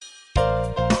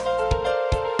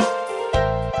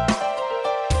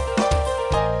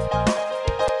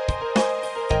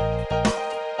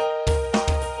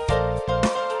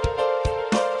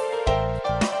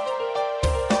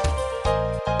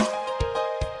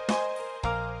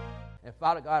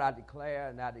Father God, I declare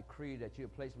and I decree that you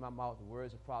have placed in my mouth the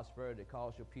words of prosperity that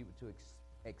cause your people to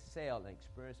excel and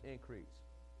experience increase.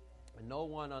 And no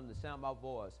one under the sound of my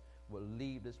voice will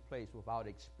leave this place without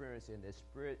experiencing their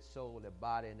spirit, soul, their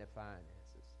body, and their finances.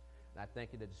 And I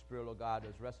thank you that the Spirit of God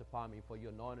does rest upon me, for you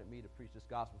anointed me to preach this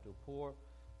gospel to the poor.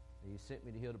 And you sent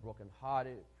me to heal the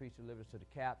brokenhearted, preach deliverance to the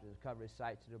captives, cover his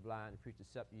sight to the blind, and preach the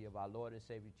accepted year of our Lord and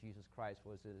Savior Jesus Christ.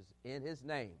 For it is in his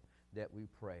name that we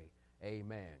pray.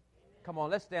 Amen. Come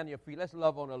on, let's stand on your feet. Let's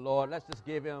love on the Lord. Let's just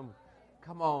give him,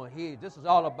 come on, this is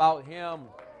all about him.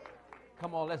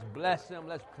 Come on, let's bless him.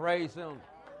 Let's praise him.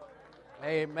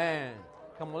 Amen.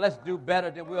 Come on, let's do better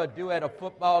than we'll do at a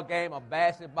football game, a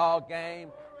basketball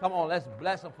game. Come on, let's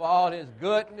bless him for all his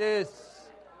goodness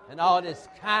and all his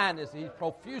kindness he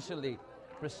profusely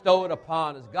bestowed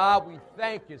upon us. God, we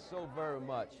thank you so very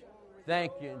much.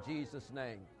 Thank you in Jesus'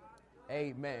 name.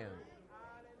 Amen.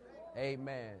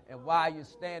 Amen. And while you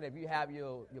stand, if you have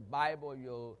your Bible,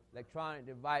 your electronic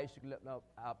device, you can lift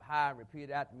up high and repeat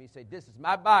it after me. Say, this is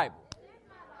my Bible.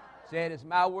 Say, it is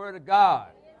my word of God.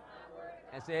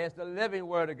 And say, it's the living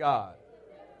word of God.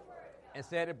 And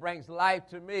say, it brings life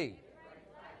to me.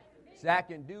 So I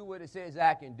can do what it says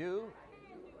I can do.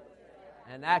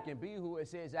 And I can be who it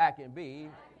says I can be.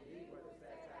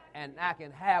 And I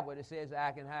can have what it says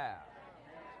I can have.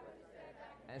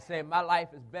 And say, my life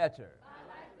is better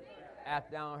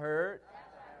after I heard,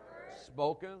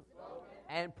 spoken,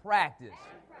 and practiced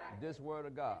this word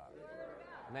of God.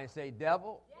 And they say,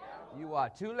 devil, you are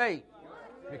too late,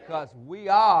 because we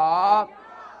are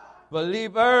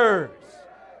believers.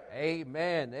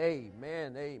 Amen,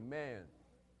 amen, amen.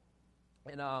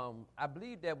 And I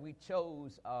believe that we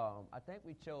chose, I think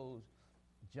we chose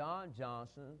John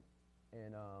Johnson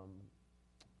and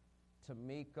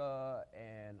Tamika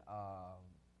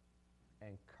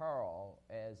and Carl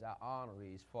as our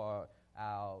honorees for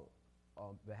our,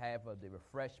 on behalf of the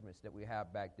refreshments that we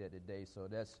have back there today. So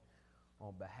that's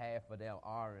on behalf of them,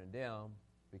 honoring them,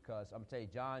 because I'm telling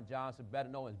you, John Johnson, better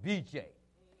known as BJ. The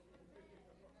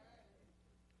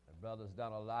brother's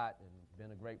done a lot and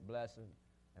been a great blessing.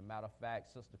 And matter of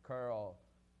fact, Sister Carl,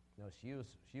 you know,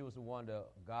 she was the one that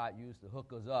God used to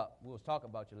hook us up. We was talking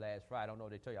about you last Friday. I don't know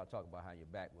if they tell you I talk behind your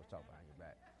back. We'll talk behind your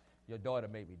back. Your daughter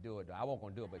made me do it, though. I wasn't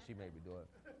going to do it, but she made me do it.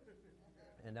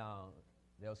 And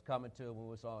they was coming to when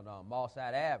we was on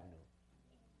Mosside Avenue.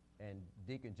 And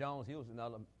Deacon Jones, he was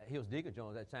Deacon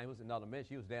Jones at the time. He was in another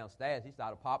ministry. He was downstairs. He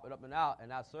started popping up and out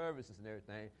in our services and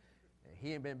everything. And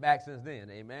he ain't been back since then,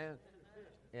 amen?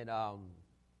 And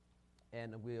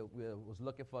we was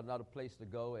looking for another place to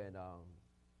go and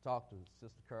talk to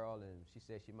Sister Carol, and she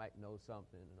said she might know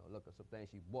something, look at some things.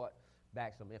 She brought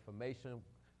back some information.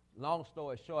 Long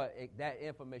story short, that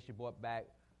information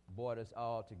brought us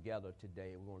all together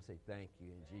today. We want to say thank you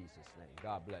in Jesus' name.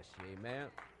 God bless you, amen.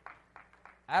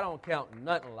 I don't count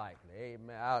nothing lightly,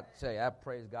 amen. I'll tell you, I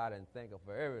praise God and thank him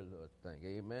for every little thing,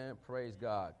 amen. Praise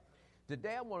God.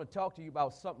 Today I want to talk to you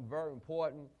about something very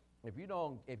important. If you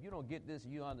don't get this,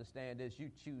 you understand this, you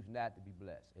choose not to be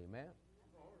blessed, amen.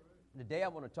 Today I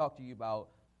want to talk to you about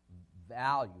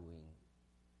valuing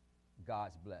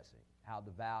God's blessing, how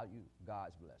to value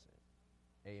God's blessing,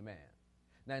 amen.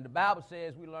 Now, the Bible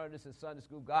says, we learned this in Sunday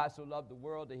school, God so loved the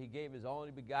world that he gave his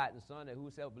only begotten Son, that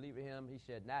whosoever believe in him, he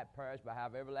shall not perish but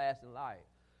have everlasting life.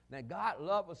 Now, God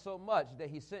loved us so much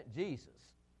that he sent Jesus.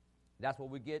 That's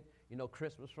what we get,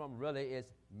 Christmas from. Really,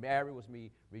 it's Mary was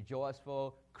me,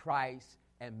 rejoiceful, Christ,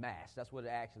 and Mass. That's what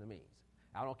it actually means.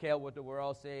 I don't care what the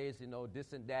world says,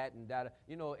 this and that and that.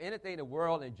 Anything the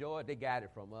world enjoyed, they got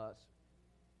it from us.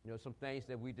 Some things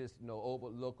that we just,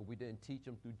 overlook, or we didn't teach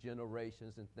them through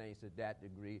generations and things to that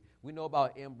degree. We know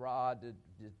about Imbrod, the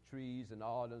trees and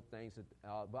all those things,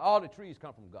 but all the trees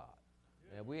come from God.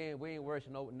 Yeah. And we ain't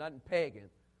worshiping nothing pagan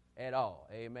at all,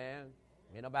 amen?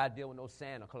 Ain't nobody deal with no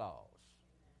Santa Claus.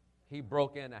 He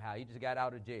broke in the house. He just got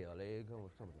out of jail. There you go.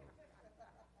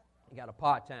 He got a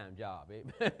part-time job,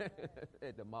 amen,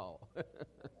 at the mall.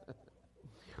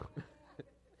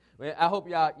 Well, I hope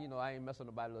y'all, I ain't messing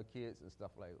with nobody, little kids and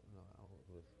stuff like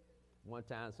that. One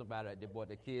time somebody, they brought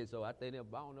their kids, so I think they're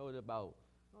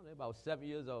about 7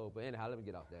 years old. But anyhow, let me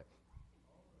get off that.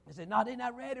 They said, no, they're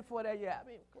not ready for that yet. I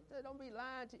mean, don't be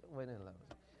lying to you. Wait a minute.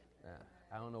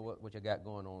 I don't know what you got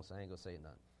going on, so I ain't going to say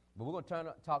nothing. But we're going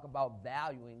to talk about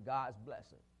valuing God's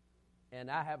blessing.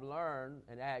 And I have learned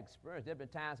and I have experienced, there have been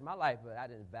times in my life where I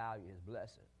didn't value his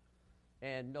blessing.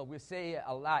 And, we say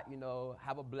a lot,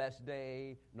 have a blessed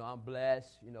day, I'm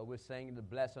blessed, we're saying the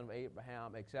blessing of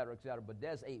Abraham, et cetera, but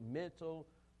there's a mental,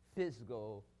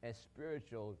 physical, and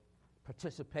spiritual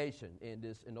participation in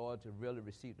this in order to really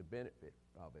receive the benefit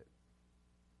of it.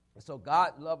 So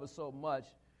God loved us so much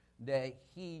that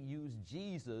he used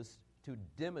Jesus to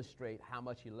demonstrate how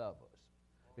much he loved us.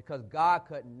 Because God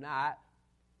could not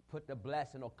put the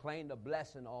blessing or claim the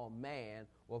blessing on man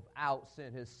without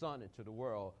sending his son into the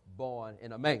world born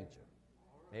in a manger.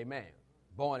 Amen.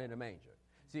 Born in a manger.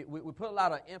 See, we put a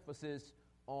lot of emphasis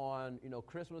on,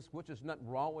 Christmas, which is nothing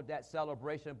wrong with that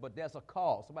celebration, but there's a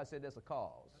cause. Somebody said there's a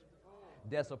cause.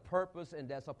 There's a purpose, and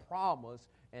there's a promise,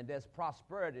 and there's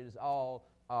prosperity is all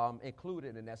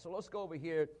included in that. So let's go over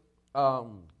here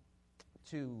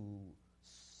to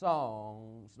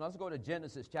Songs. Now let's go to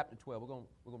Genesis chapter 12. We're going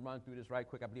to run through this right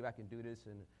quick. I believe I can do this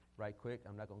and right quick.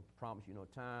 I'm not going to promise you no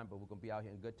time, but we're going to be out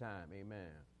here in good time.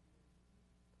 Amen.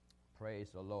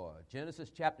 Praise the Lord. Genesis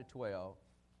chapter 12.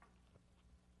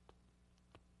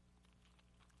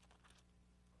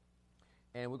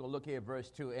 And we're going to look here at verse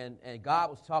 2. And God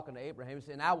was talking to Abraham. He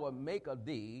said, and I will make of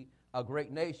thee a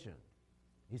great nation.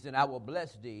 He said, I will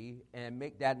bless thee and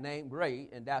make that name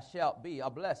great, and thou shalt be a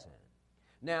blessing.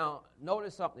 Now,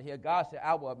 notice something here. God said,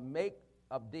 I will make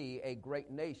of thee a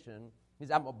great nation. He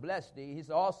said, I'm going to bless thee. He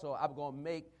said, also, I'm going to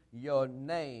make your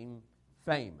name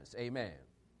famous. Amen.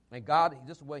 And God,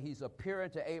 this is what he's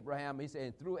appearing to Abraham. He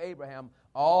said, through Abraham,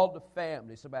 all the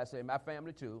family, somebody say, my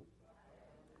family too,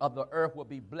 of the earth will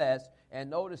be blessed. And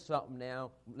notice something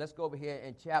now. Let's go over here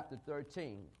in chapter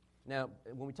 13. Now,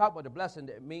 when we talk about the blessing,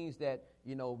 it means that,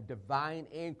 divine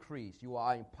increase. You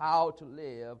are empowered to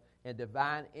live in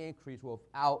divine increase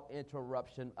without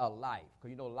interruption of life.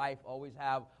 Because, life always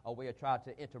have a way of trying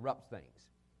to interrupt things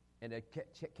and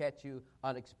to catch you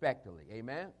unexpectedly.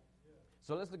 Amen? Yeah.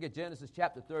 So let's look at Genesis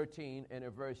chapter 13 and in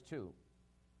verse 2.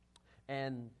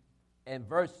 And in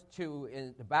verse 2,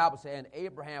 in the Bible says,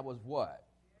 Abraham was what?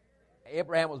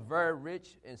 Abraham was very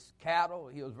rich in cattle.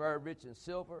 He was very rich in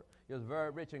silver. He was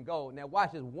very rich in gold. Now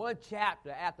watch this. One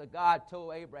chapter after God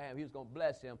told Abraham he was going to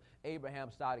bless him, Abraham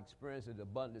started experiencing the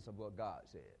abundance of what God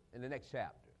said in the next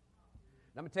chapter.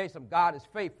 Let me tell you something. God is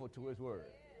faithful to his word.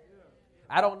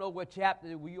 I don't know what chapter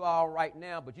you are right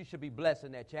now, but you should be blessed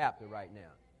in that chapter right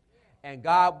now. And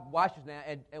God watches now.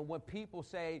 And when people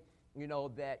say,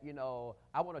 that,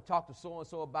 I want to talk to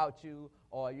so-and-so about you,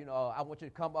 or, I want you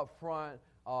to come up front,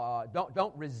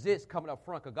 don't resist coming up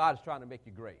front, because God is trying to make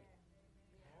you great.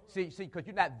 See, because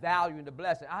you're not valuing the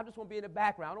blessing. I just want to be in the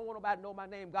background. I don't want nobody to know my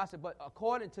name. God said, but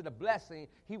according to the blessing,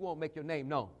 he won't make your name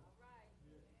known.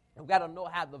 And we've got to know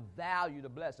how to value the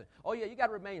blessing. Oh, yeah, you got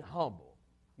to remain humble.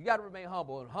 You got to remain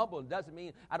humble. And humble doesn't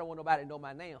mean I don't want nobody to know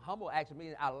my name. Humble actually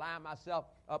means I line myself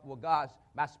up with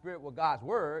my spirit with God's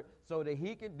word, so that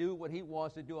he can do what he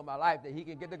wants to do in my life, that he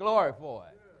can get the glory for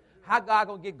it. How God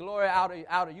going to get glory out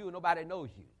of you and nobody knows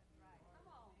you?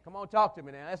 Come on, talk to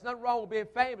me now. There's nothing wrong with being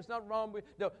famous. Nothing wrong with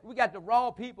we got the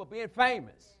wrong people being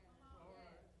famous.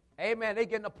 Amen. They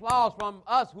getting applause from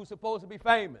us who's supposed to be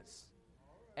famous.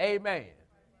 Amen.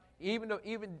 Even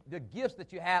the gifts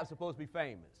that you have is supposed to be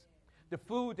famous. The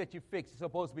food that you fix is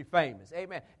supposed to be famous.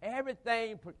 Amen.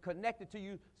 Everything connected to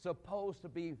you supposed to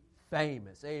be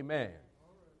famous. Amen.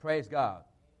 Praise God.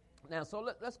 Now, so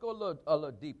let's go a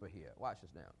little deeper here. Watch this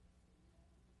now.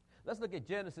 Let's look at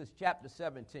Genesis chapter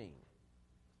 17.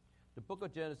 The book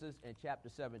of Genesis and chapter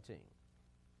 17.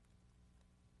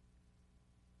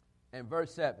 And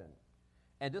verse 7.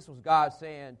 And this was God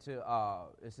saying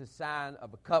it's a sign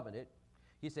of a covenant.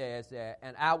 He says that,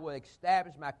 and I will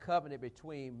establish my covenant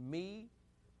between me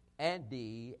and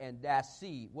thee and thy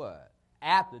seed, what?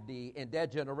 After thee in their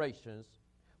generations,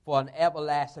 for an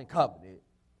everlasting covenant,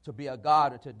 to be a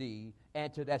God unto thee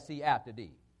and to that seed after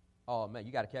thee. Oh, man,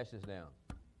 you got to catch this now.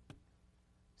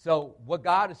 So what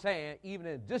God is saying, even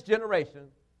in this generation,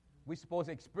 we're supposed to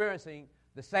be experiencing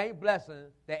the same blessing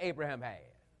that Abraham had.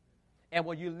 And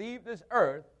when you leave this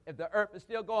earth, if the earth is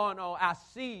still going on, our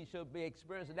seed should be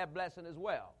experiencing that blessing as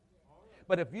well.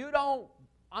 But if you don't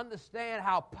understand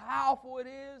how powerful it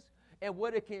is and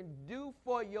what it can do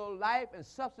for your life and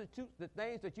substitute the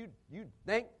things that you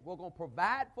think we're going to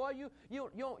provide for you,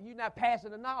 you're not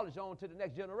passing the knowledge on to the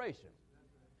next generation.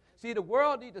 See, the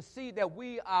world needs to see that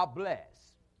we are blessed.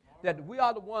 That we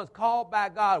are the ones called by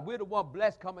God. We're the ones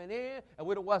blessed coming in, and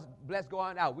we're the ones blessed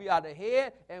going out. We are the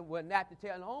head, and we're not the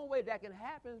tail. And the only way that can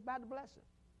happen is by the blessing.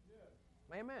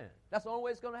 Yeah. Amen. That's the only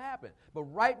way it's going to happen. But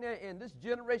right now, in this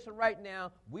generation right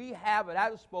now, we have at our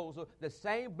disposal the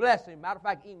same blessing. Matter of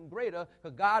fact, even greater,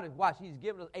 because God is watching. He's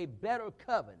given us a better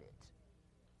covenant.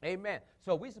 Amen.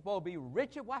 So we're supposed to be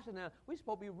richer. Watch it now. We're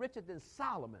supposed to be richer than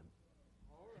Solomon.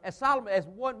 Right. And Solomon, as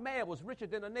one man, was richer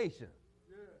than a nation.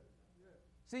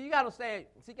 See, you got to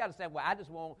understand, well, I just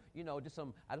want, I just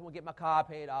want to get my car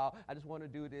paid off. I just want to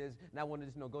do this, and I want to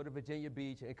just, go to Virginia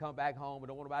Beach and come back home, and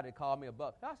don't want nobody to call me a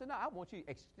buck. I said, no, I want you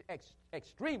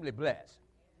extremely blessed.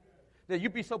 That you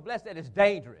be so blessed that it's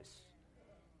dangerous.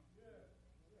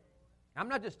 I'm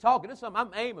not just talking. This is something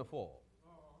I'm aiming for.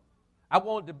 I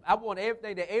want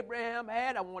everything that Abraham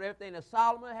had. I want everything that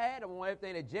Solomon had. I want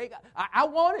everything that Jacob. I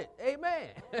want it. Amen.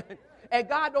 And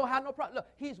God don't have no problem. Look,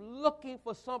 he's looking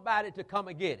for somebody to come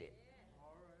and get it.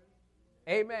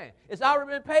 Amen. It's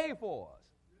already been paid for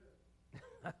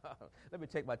us. Let me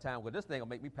take my time because this thing will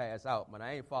make me pass out. But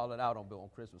I ain't falling out on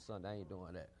Christmas Sunday. I ain't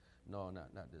doing that. No,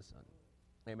 not this Sunday.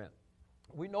 Amen.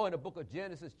 We know in the book of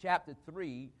Genesis chapter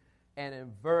 3 and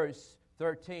in verse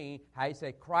 13 how he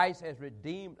said Christ has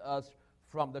redeemed us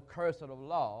from the curse of the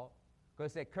law.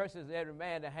 Because it said, curses every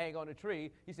man that hang on the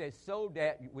tree. He said, so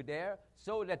that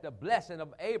the blessing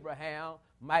of Abraham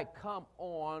might come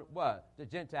on what? The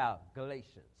Gentile,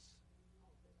 Galatians.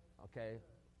 Okay?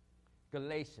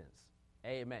 Galatians.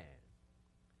 Amen.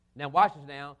 Now watch this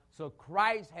now. So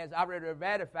Christ has already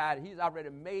ratified it. He's already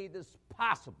made this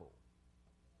possible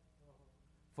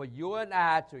for you and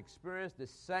I to experience the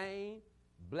same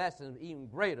blessings, even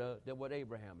greater than what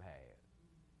Abraham had.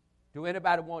 Do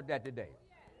anybody want that today?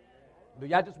 Do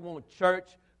y'all just want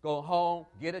church, go home,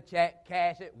 get a check,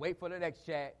 cash it, wait for the next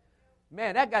check?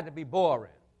 Man, that got to be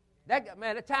boring.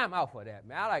 The time out for that,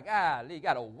 man. I'm like, you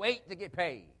got to wait to get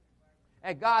paid.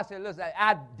 And God said, listen,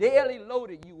 I daily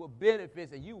loaded you with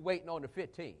benefits and you waiting on the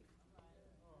 15th.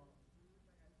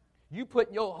 You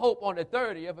putting your hope on the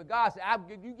 30th, and God said,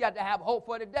 you got to have hope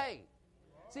for the day.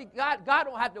 See, God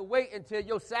don't have to wait until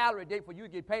your salary date for you to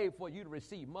get paid for you to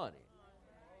receive money.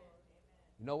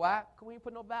 You know why? Because we ain't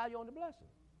put no value on the blessing.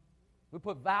 We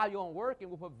put value on work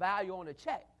and we put value on the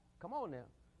check. Come on now.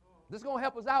 This is going to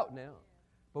help us out now.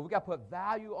 But we got to put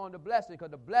value on the blessing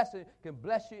because the blessing can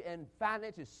bless you in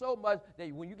finances so much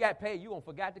that when you got paid, you won't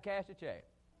forget to cash the check.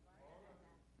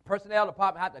 Personnel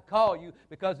department have to call you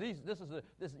because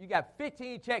you got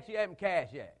 15 checks you haven't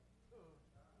cashed yet.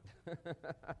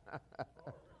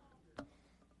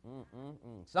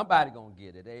 Somebody going to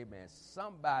get it. Amen.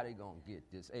 Somebody going to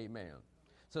get this. Amen.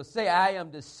 So say, I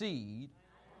am the seed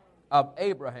of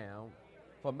Abraham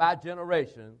for my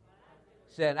generation,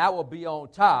 saying I will be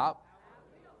on top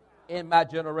in my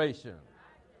generation.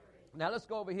 Now let's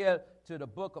go over here to the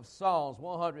book of Psalms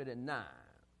 109.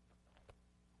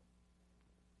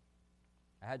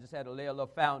 I just had to lay a little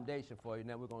foundation for you.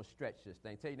 Now we're going to stretch this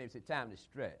thing. Tell your neighbor, say, time to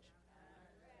stretch.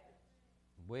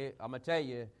 I'm going to tell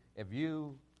you, if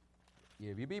you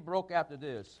be broke after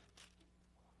this,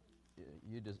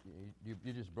 you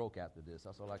just broke after this.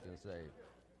 That's all I can say.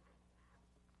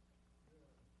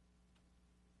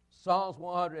 Psalms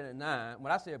 109.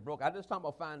 When I say broke, I just talking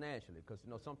about financially because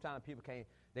sometimes people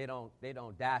they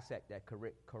don't dissect that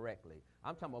correctly.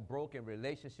 I'm talking about broken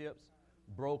relationships,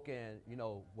 broken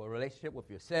relationship with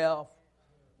yourself,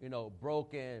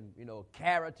 broken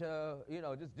character,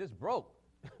 just broke.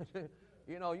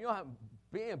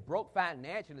 Being broke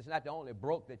financially is not the only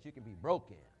broke that you can be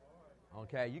broken.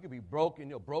 Okay, you can be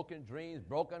broken, broken dreams,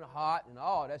 broken heart, and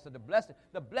all that. So the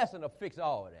blessing will fix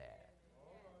all of that.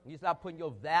 You stop putting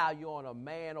your value on a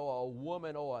man or a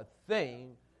woman or a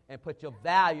thing, and put your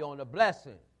value on the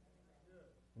blessing.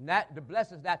 The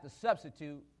blessing is not the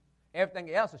substitute. Everything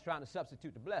else is trying to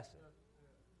substitute the blessing.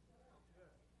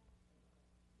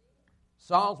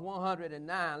 Psalms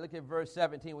 109. Look at verse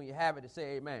 17. When you have it, to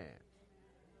say amen.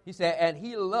 He said, and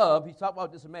he loved, he's talking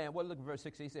about this man. Well, look at verse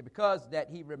 16. He said, because that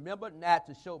he remembered not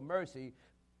to show mercy,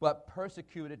 but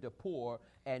persecuted the poor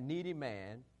and needy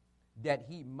man, that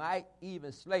he might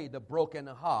even slay the broken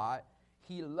heart.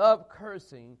 He loved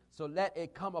cursing, so let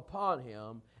it come upon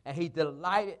him, and he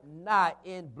delighted not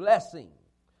in blessing,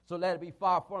 so let it be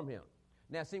far from him.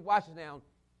 Now, see, watch this now.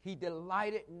 He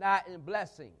delighted not in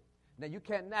blessing. Now, you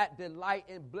cannot delight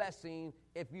in blessing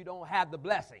if you don't have the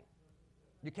blessing.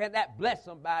 You cannot bless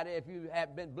somebody if you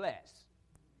haven't been blessed.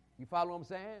 You follow what I'm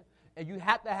saying? And you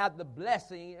have to have the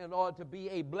blessing in order to be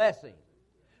a blessing.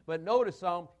 But notice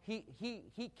he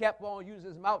kept on using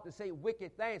his mouth to say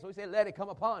wicked things. So he said, let it come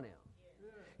upon him.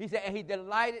 Yeah. He said, and he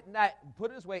delighted not,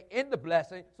 put it this way, in the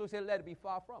blessing. So he said, let it be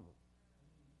far from him.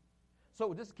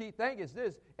 So this key thing is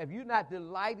this. If you're not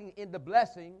delighting in the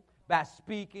blessing by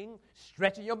speaking,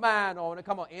 stretching your mind on it,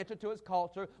 come on, enter to his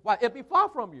culture, well, it'll be far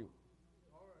from you.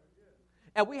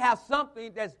 And we have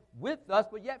something that's with us,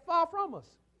 but yet far from us.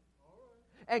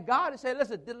 And God is saying,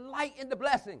 listen, delight in the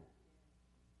blessing.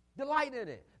 Delight in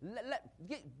it.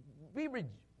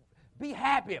 Be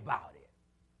happy about it.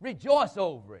 Rejoice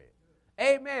over it.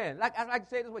 Amen. Like I like to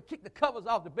say this way, kick the covers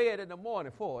off the bed in the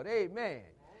morning for it. Amen.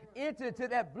 enter into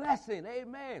that blessing.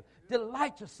 Amen.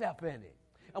 Delight yourself in it.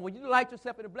 And when you delight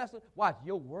yourself in the blessing, watch,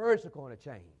 your words are going to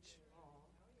change.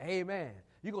 Amen.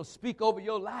 You're going to speak over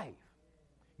your life.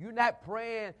 You're not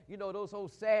praying, those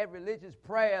old sad religious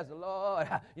prayers, Lord.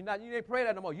 You ain't praying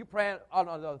that no more. You're praying on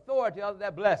the authority of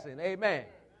that blessing. Amen.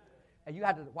 And you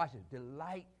have to, watch it,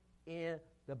 delight in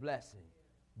the blessing.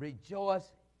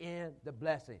 Rejoice in the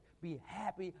blessing. Be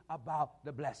happy about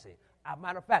the blessing. As a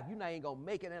matter of fact, you're not even going to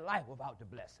make it in life without the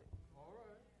blessing.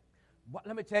 But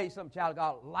let me tell you something, child of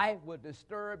God. Life will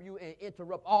disturb you and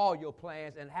interrupt all your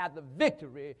plans and have the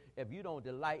victory if you don't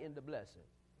delight in the blessing.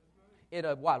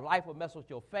 Life will mess with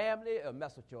your family, it'll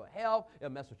mess with your health,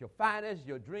 it'll mess with your finances,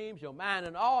 your dreams, your mind,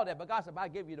 and all that. But God said, I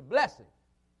give you the blessing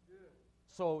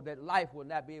so that life will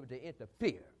not be able to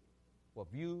interfere with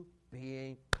you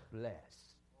being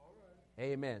blessed.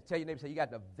 Amen. Tell your neighbor, say, you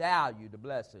got to value the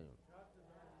blessing.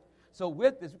 So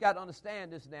with this, we got to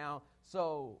understand this now.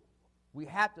 So we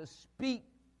have to speak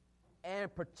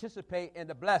and participate in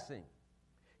the blessing.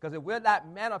 Because it will not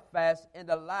manifest in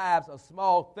the lives of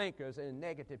small thinkers and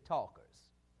negative talkers.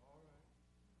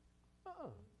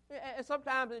 And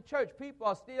sometimes in church, people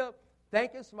are still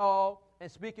thinking small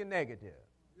and speaking negative.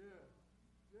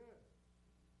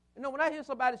 When I hear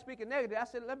somebody speaking negative, I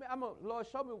said, Lord,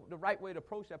 show me the right way to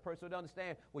approach that person to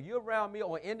understand, when you're around me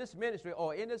or in this ministry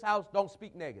or in this house, don't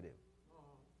speak negative.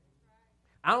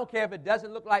 I don't care if it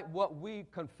doesn't look like what we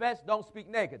confess, don't speak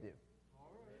negative.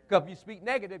 Because if you speak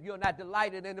negative, you're not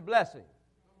delighted in the blessing.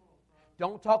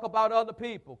 Don't talk about other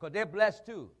people because they're blessed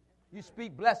too. You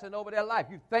speak blessing over their life.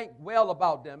 You think well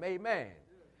about them. Amen.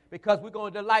 Because we're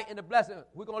going to delight in the blessing.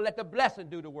 We're going to let the blessing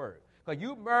do the work. Because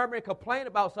you murmur and complain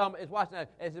about something, it's watching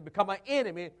that as it become an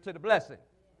enemy to the blessing.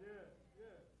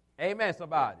 Amen,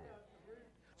 somebody.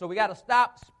 So we got to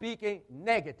stop speaking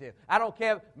negative. I don't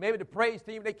care. Maybe the praise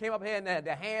team, they came up here and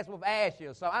their hands with ashes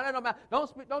or something. I don't know.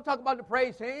 Don't talk about the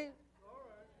praise team.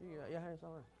 Your hands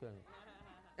on.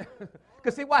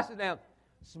 Because see, watch it now.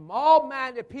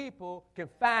 Small-minded people can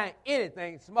find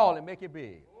anything small and make it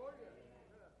big.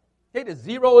 They just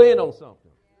zero in on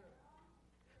something.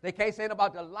 They can't say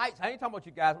about the lights. I ain't talking about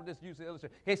you guys. I'm just using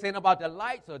illustration. Can't say about the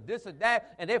lights or this or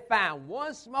that. And they find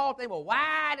one small thing. Well,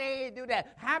 why they do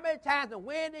that? How many times and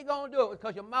when they going to do it?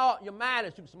 Because your mind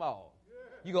is too small.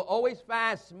 You're going to always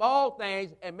find small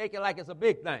things and make it like it's a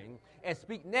big thing and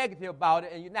speak negative about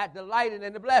it, and you're not delighted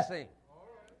in the blessing.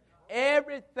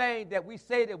 Everything that we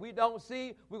say that we don't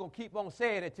see, we're going to keep on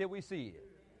saying it until we see it.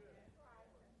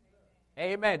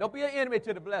 Amen. Don't be an enemy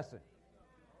to the blessing.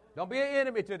 Don't be an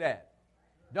enemy to that.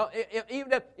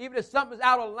 Even if something's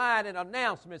out of line in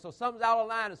announcements or something's out of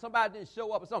line and somebody didn't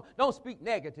show up or something, don't speak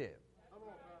negative.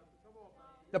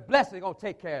 The blessing is going to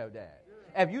take care of that.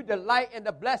 If you delight in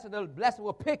the blessing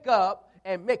will pick up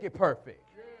and make it perfect.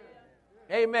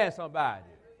 Amen, somebody.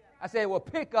 I say it will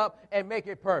pick up and make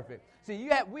it perfect. See,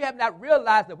 we have not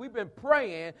realized that we've been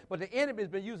praying, but the enemy's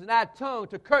been using our tongue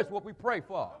to curse what we pray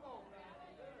for.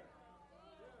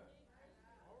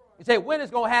 You say, when it's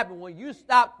going to happen? When you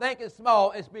stop thinking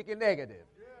small and speaking negative.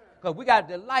 Because we got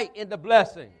to delight in the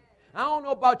blessing. I don't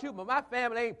know about you, but my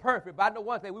family ain't perfect, but I know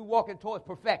one thing, we're walking towards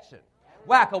perfection.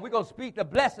 Why? Because we're going to speak the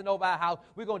blessing over our house.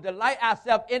 We're going to delight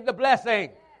ourselves in the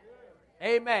blessing.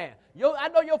 Amen. I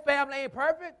know your family ain't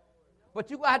perfect, but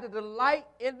you're going to have to delight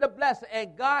in the blessing,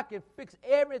 and God can fix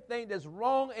everything that's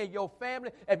wrong in your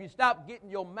family if you stop getting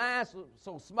your mind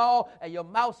so small and your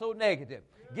mouth so negative.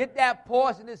 Get that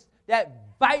poisonous, that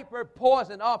viper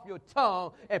poison off your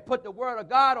tongue and put the word of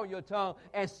God on your tongue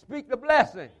and speak the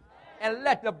blessing and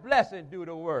let the blessing do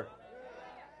the work.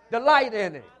 Delight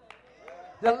in it.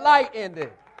 Delight in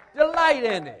it. Delight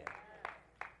in it.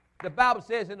 The Bible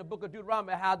says in the book of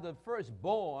Deuteronomy how the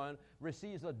firstborn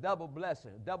receives a double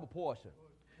blessing, double portion.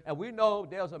 And we know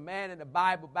there's a man in the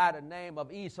Bible by the name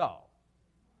of Esau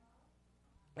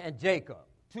and Jacob,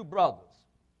 two brothers.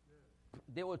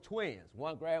 They were twins.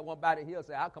 One grabbed one by the heel and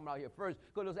said, I'll come out here first.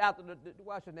 Because it was after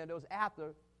it was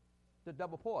after the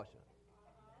double portion.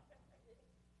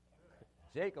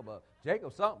 Jacob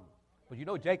something. But you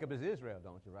know Jacob is Israel,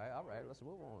 don't you, right? All right, let's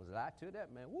move on. There's a lot to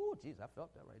that, man. Woo, jeez, I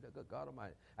felt that right there. Good God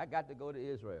Almighty. I got to go to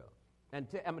Israel. And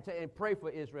I'm going to tell you, and pray for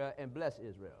Israel and bless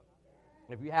Israel.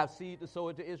 If you have seed to sow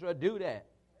into Israel, do that.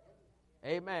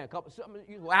 Amen.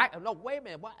 No, wait a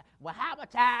minute. Well, how am I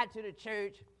tied to the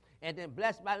church and then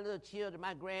bless my little children,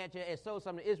 my grandchildren, and sow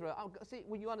something to Israel? See,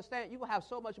 when you understand, you will have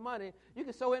so much money, you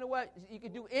can sow anywhere. You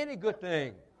can do any good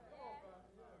thing.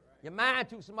 Your mind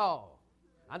too small.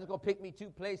 I'm just going to pick me two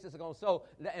places I'm going to sow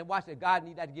and watch that. God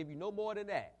need that to give you no more than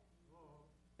that.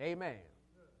 Amen.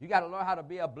 You got to learn how to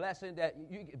be a blessing that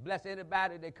you can bless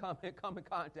anybody that come in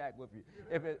contact with you.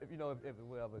 If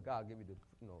God give you to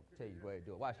tell you where to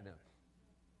do it. Watch it now.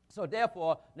 So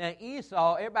therefore, now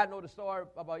Esau, everybody know the story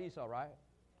about Esau, right?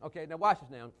 Okay, now watch this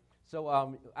now. So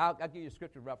I'll give you a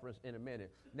scripture reference in a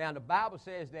minute. Now the Bible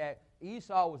says that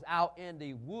Esau was out in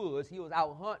the woods. He was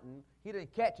out hunting. He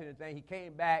didn't catch anything. He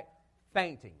came back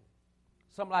fainting.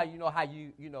 Somebody, how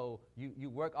you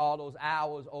work all those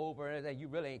hours over and everything, you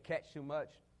really ain't catch too much.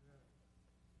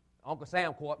 Uncle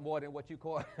Sam caught more than what you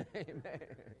caught.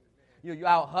 You're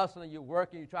out hustling, you're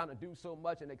working, you're trying to do so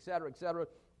much, and et cetera,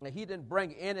 and he didn't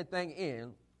bring anything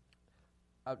in.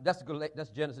 That's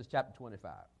Genesis chapter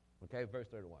 25, okay, verse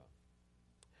 31.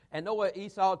 And know what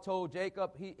Esau told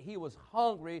Jacob? He was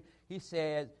hungry. He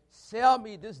said, sell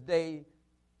me this day.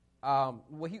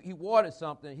 He wanted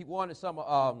something. He wanted some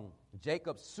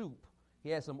Jacob's soup. He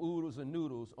had some oodles and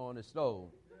noodles on the stove.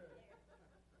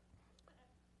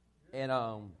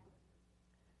 And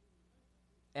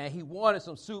he wanted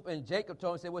some soup, and Jacob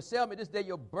told him, said, well, sell me this day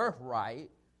your birthright.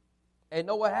 And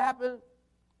know what happened?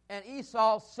 And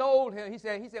Esau sold him. He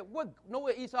said, know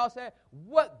what Esau said?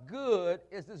 What good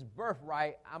is this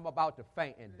birthright? I'm about to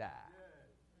faint and die.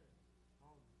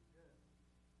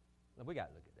 Now, we got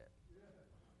to look at that.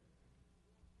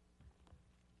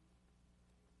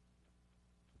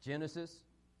 Genesis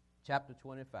chapter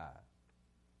 25.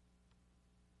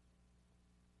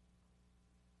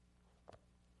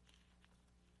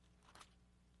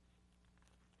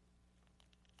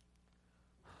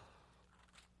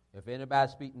 If anybody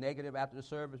speak negative after the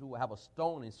service, we will have a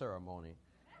stoning ceremony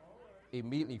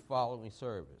immediately following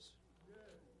service.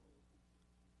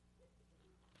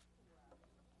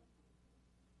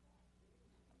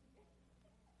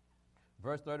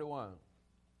 Verse 31.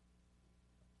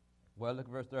 Well, look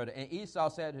at verse 30. And Esau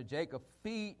said to Jacob,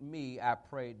 feed me, I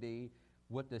pray thee,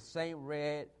 with the same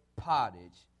red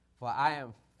pottage, for I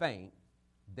am faint.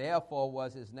 Therefore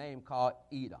was his name called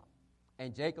Edom.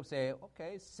 And Jacob said,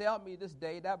 okay, sell me this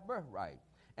day that birthright.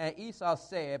 And Esau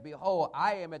said, behold,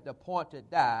 I am at the point to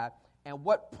die, and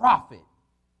what profit?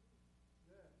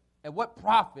 And what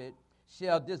profit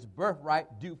shall this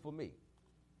birthright do for me?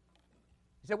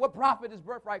 He said, what profit is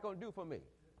birthright going to do for me?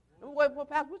 Well,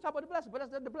 Pastor, we're talking about the blessing,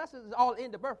 but the blessing is all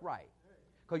in the birthright.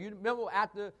 Because you remember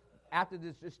after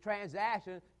this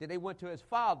transaction that they went to his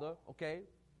father, okay,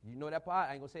 you know that part?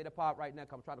 I ain't going to say that part right now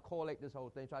because I'm trying to correlate this whole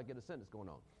thing, try to get a sentence going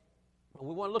on.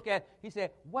 We want to look at, he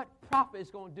said, what profit is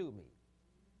going to do me?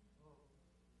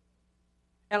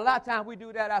 And a lot of times we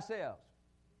do that ourselves.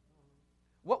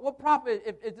 What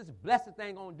profit is this blessed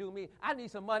thing going to do me? I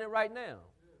need some money right now.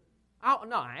 I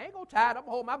ain't going to tie it. I'm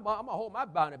going to hold my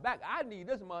bounty back. I need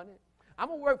this money. I'm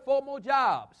going to work 4 more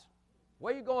jobs.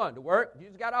 Where you going? To work? You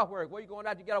just got off work. Where you going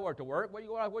after you got off work? To work? Where you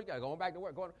going? Where you going back to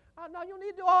work? No, you don't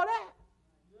need to do all that.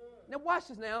 Yeah. Now watch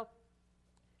this now.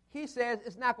 He says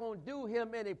it's not going to do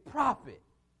him any profit.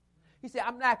 He said,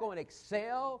 I'm not going to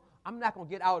excel. I'm not going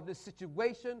to get out of this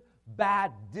situation by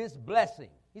this blessing.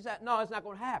 He said, no, it's not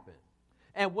going to happen.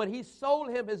 And when he sold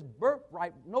him his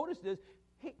birthright, notice this,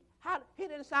 he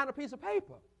didn't sign a piece of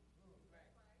paper.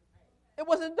 It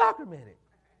wasn't documented.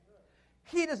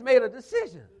 He just made a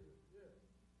decision.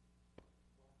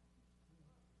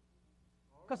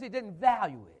 Because he didn't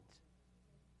value it.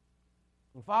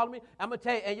 You follow me? I'm going to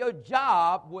tell you, and your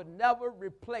job would never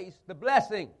replace the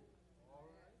blessing.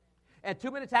 And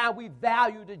too many times we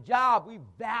value the job, we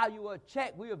value a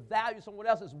check, we value someone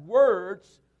else's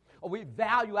words, or we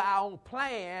value our own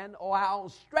plan or our own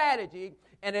strategy,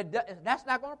 and that's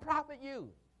not going to profit you.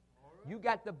 You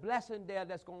got the blessing there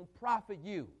that's going to profit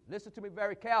you. Listen to me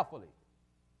very carefully.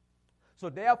 So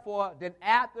therefore, then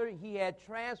after he had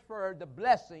transferred the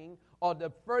blessing or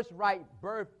the first right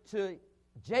birth to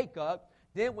Jacob,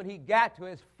 then when he got to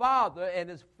his father, and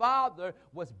his father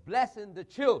was blessing the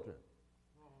children.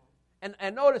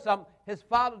 And notice his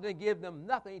father didn't give them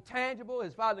nothing tangible.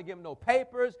 His father didn't give them no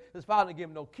papers. His father didn't give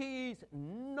them no keys,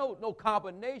 no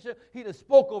combination. He just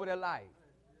spoke over their life.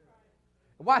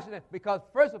 Watch it, because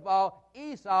first of all,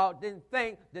 Esau didn't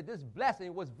think that this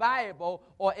blessing was viable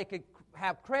or it could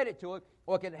have credit to it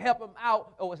or it could help him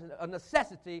out or was a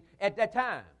necessity at that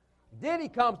time. Then he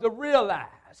comes to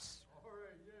realize.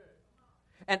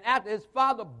 And after his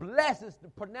father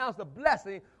pronounced the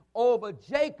blessing over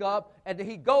Jacob, and then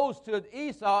he goes to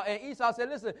Esau, and Esau said,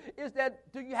 listen,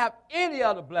 do you have any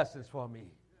other blessings for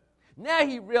me? Now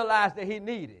he realized that he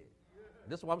needed.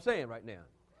 This is what I'm saying right now.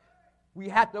 We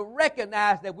have to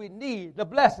recognize that we need the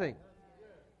blessing.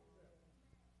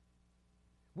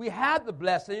 We have the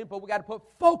blessing, but we got to put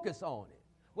focus on it.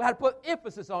 We got to put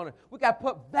emphasis on it. We got to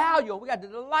put value on it. We got to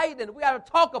delight in it. We got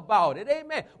to talk about it.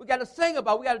 Amen. We got to sing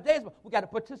about it. We got to dance about it. We got to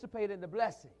participate in the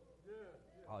blessing.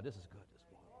 Oh, this is good this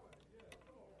morning.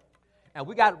 And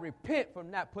we got to repent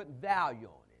from not putting value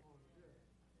on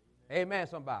it. Amen,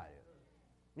 somebody.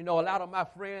 You know, a lot of my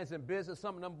friends in business,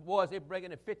 some of them boys, they're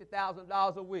bringing in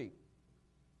 $50,000 a week.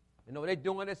 You know, they're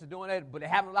doing this and doing that, but they're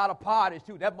having a lot of parties,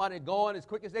 too. That money going as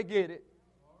quick as they get it.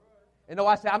 You know,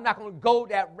 I said, I'm not going to go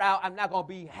that route. I'm not going to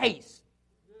be haste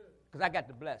because I got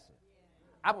the blessing.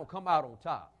 I'm going to come out on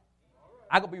top.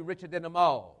 I'm going to be richer than them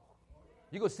all.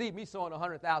 You're going to see me sowing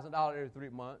 $100,000 every 3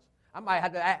 months. I might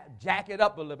have to jack it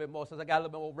up a little bit more since I got a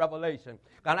little bit more revelation.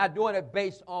 I'm not doing it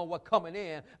based on what's coming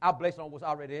in. I'm based on what's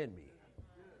already in me,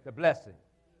 the blessing.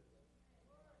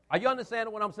 Are you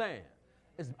understanding what I'm saying?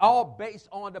 It's all based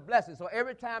on the blessing. So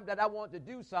every time that I want to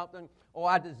do something or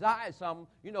I desire something,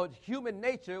 you know, human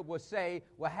nature will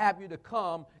have you to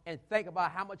come and think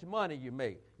about how much money you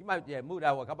make. You might, move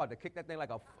that way. I'm about to kick that thing like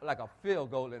a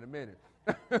field goal in a minute.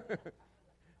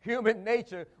 Human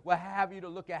nature will have you to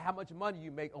look at how much money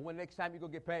you make or when next time you're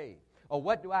going to get paid. Or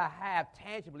what do I have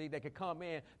tangibly that can come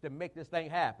in to make this thing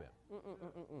happen?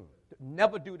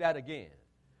 Never do that again.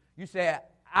 You say,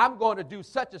 I'm going to do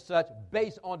such and such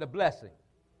based on the blessing.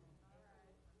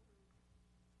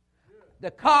 The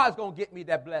car is going to get me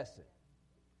that blessing.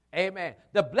 Amen.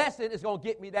 The blessing is going to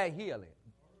get me that healing.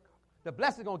 The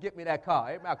blessing is going to get me that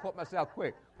car. Amen. I caught myself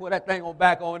quick. Put that thing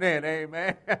back on in.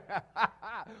 Amen.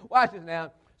 Watch this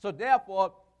now. So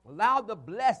therefore, allow the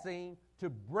blessing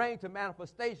to bring to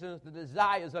manifestations the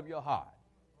desires of your heart.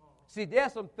 See,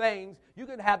 there's some things, you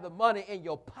can have the money in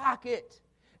your pocket,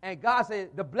 and God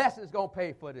said the blessing is going to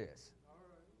pay for this.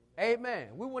 Amen.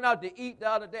 We went out to eat the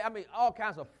other day. I mean, all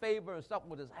kinds of favor and stuff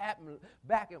was just happening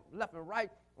back and left and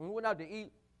right. When we went out to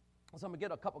eat, so I'm going to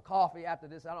get a cup of coffee after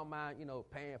this. I don't mind,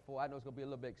 paying for it. I know it's going to be a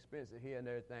little bit expensive here and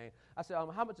everything. I said,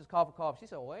 how much is coffee? She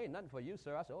said, well, ain't nothing for you,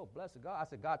 sir. I said, oh, bless God. I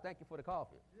said, God, thank you for the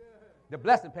coffee. Yeah. The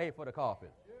blessing paid for the coffee.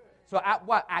 Yeah. So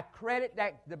I credit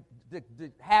that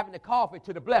the having the coffee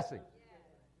to the blessing. Yeah.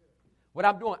 What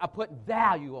I'm doing, I'm putting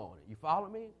value on it. You follow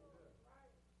me?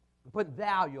 I'm putting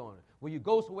value on it. When you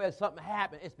go somewhere something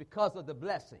happens, it's because of the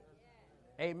blessing.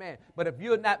 Yeah. Amen. But if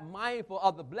you're not mindful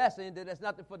of the blessing, then there's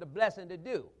nothing for the blessing to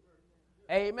do.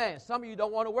 Amen. Some of you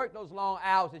don't want to work those long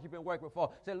hours that you've been working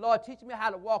for. Say, Lord, teach me how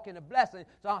to walk in the blessing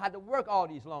so I don't have to work all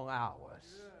these long hours.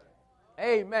 Yeah.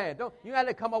 Amen. You got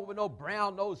to come up with no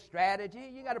brown nose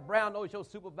strategy. You got to brown nose your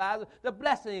supervisor. The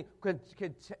blessing can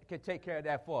take care of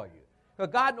that for you.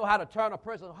 Because God knows how to turn a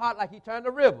person's heart like he turned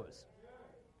the rivers.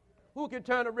 Who can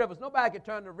turn the rivers? Nobody can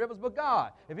turn the rivers but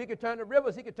God. If he can turn the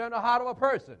rivers, he can turn the heart of a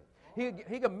person. He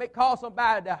can call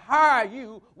somebody to hire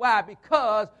you. Why?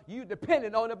 Because you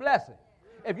depended on the blessing.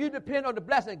 If you depend on the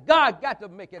blessing, God got to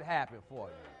make it happen for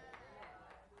you.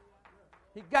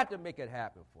 He got to make it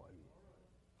happen for you.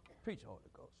 Preach, Holy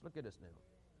Ghost. Look at this now.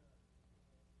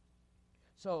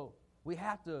 So we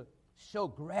have to show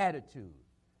gratitude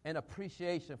and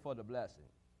appreciation for the blessing.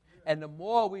 And the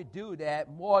more we do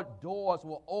that, more doors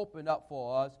will open up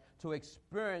for us to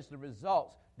experience the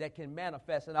results that can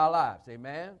manifest in our lives.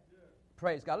 Amen? Yeah.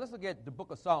 Praise God. Let's look at the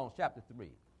book of Psalms, chapter 3.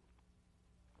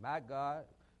 My God.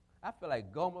 I feel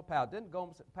like Gomer Powell. Didn't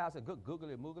Gomer Powell say good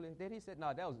googly moogly? Then he said,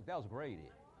 no, that was graded.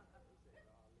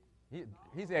 He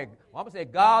said, well, I'm going to say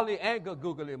golly and good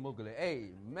googly moogly.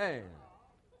 Amen.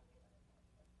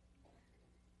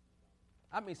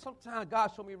 I mean, sometimes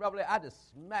God showed me revelation. I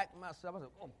just smack myself. I said,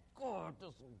 oh, God, this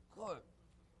is good.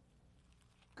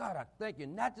 God, I thank you.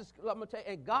 Not just, I'm going to tell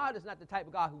you, and God is not the type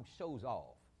of God who shows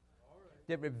off.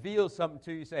 That reveals something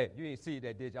to you. Say, you didn't see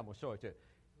that, did you? I'm going to show it to you.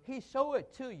 He showed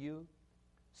it to you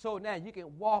so now you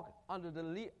can walk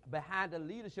behind the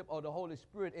leadership of the Holy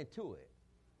Spirit into it.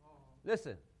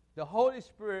 Listen, the Holy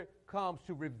Spirit comes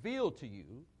to reveal to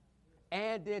you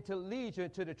and then to lead you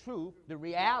into the truth, the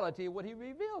reality of what he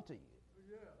revealed to you.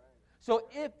 So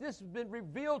if this has been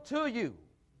revealed to you,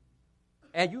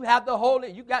 and you have the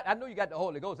Holy, I know you got the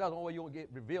Holy Ghost. That's the only way you're going to get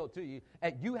revealed to you.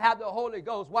 And you have the Holy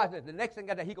Ghost. Watch this. The next thing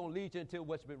that he's going to lead you into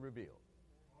what's been revealed.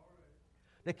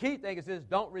 The key thing is this: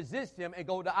 don't resist him and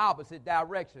go the opposite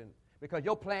direction, because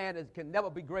your plan can never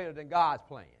be greater than God's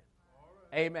plan.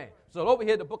 Amen. So over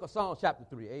here, the book of Psalms, chapter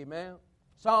 3. Amen.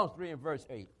 Psalms 3 and verse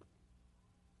 8.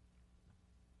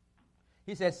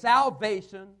 He says,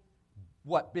 salvation,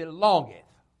 what belongeth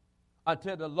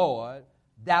unto the Lord,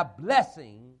 thy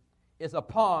blessing is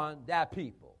upon thy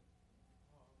people.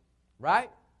 Right?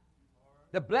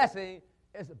 The blessing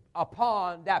is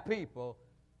upon thy people.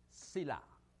 Selah.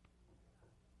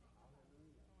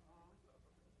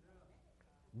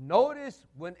 Notice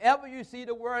whenever you see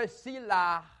the word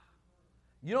Selah,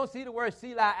 You don't see the word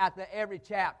Selah after every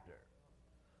chapter.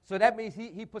 So that means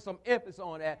he put some emphasis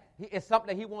on that. It's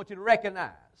something that he wants you to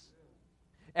recognize.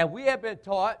 And we have been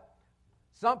taught,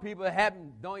 some people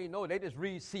don't even know, they just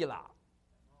read Selah.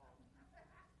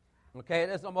 Okay,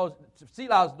 that's almost,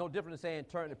 Selah is no different than saying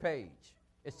turn the page.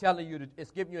 It's telling you,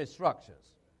 it's giving you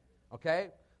instructions. Okay?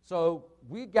 So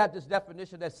we got this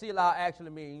definition that Selah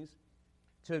actually means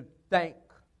to think,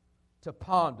 to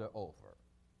ponder over,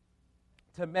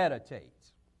 to meditate.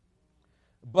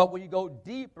 But when you go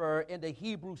deeper in the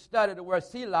Hebrew study, the word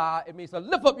Selah, it means to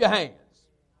lift up your hands.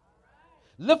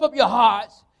 Lift up your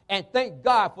hearts and thank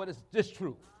God for this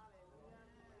truth.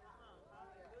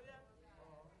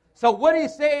 So what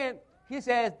he's saying, he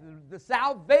says the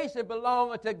salvation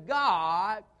belongs to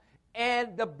God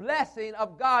and the blessing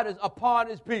of God is upon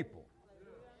his people.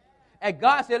 And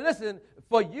God said, listen,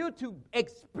 for you to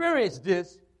experience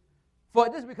this, for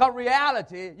this to become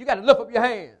reality, you got to lift up your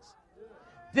hands.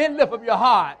 Then lift up your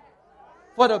heart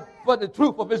for the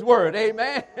truth of his word.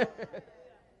 Amen.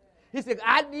 He said,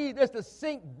 I need this to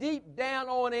sink deep down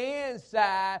on the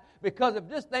inside, because if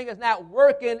this thing is not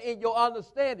working in your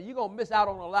understanding, you're going to miss out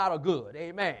on a lot of good.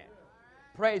 Amen.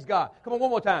 Praise God. Come on, one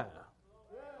more time.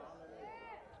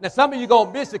 Now, some of you are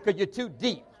going to miss it because you're too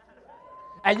deep.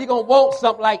 And you're going to want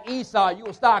something like Esau. You're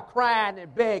going to start crying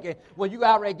and begging when you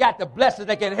already got the blessings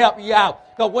that can help you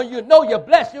out. Because when you know you're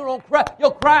blessed, you don't cry.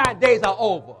 Your crying days are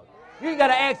over. You ain't got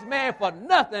to ask man for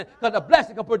nothing, because the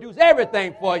blessing can produce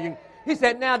everything for you. He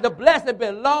said, now the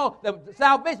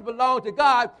salvation belongs to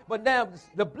God, but now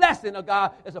the blessing of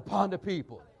God is upon the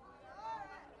people.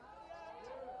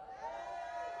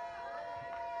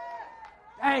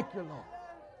 Thank you, Lord.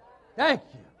 Thank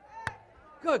you.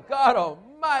 Good God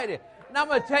Almighty. And I'm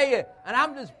going to tell you, and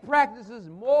I'm just practicing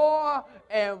more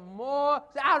and more.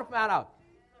 See, I found out.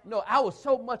 No, I was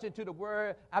so much into the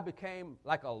word, I became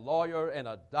like a lawyer and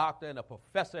a doctor and a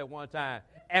professor at one time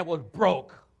and was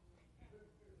broke.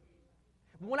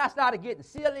 When I started getting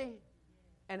silly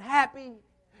and happy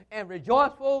and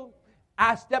rejoiceful,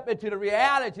 I stepped into the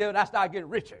reality and I started getting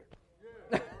richer.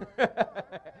 Yeah.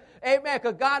 Amen.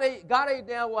 Because God ain't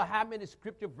down with how many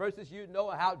scripture verses you know,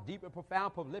 how deep and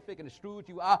profound, prolific, and astute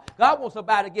you are. God wants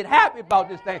somebody to get happy about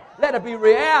this thing. Let it be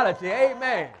reality.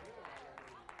 Amen.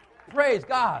 Praise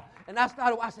God. And I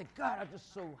said, God, I'm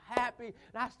just so happy.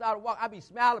 And I started walking. I be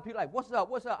smiling. People like, what's up?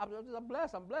 What's up? I'm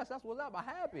blessed. That's what's up. I'm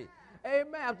happy.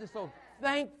 Amen. I'm just so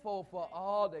thankful for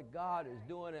all that God is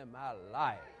doing in my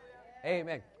life.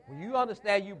 Amen. When you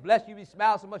understand you blessed, you be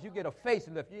smiling so much, you get a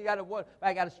facelift. You got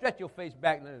to stretch your face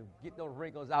back and get those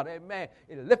wrinkles out. Amen.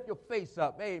 It'll lift your face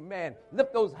up. Amen.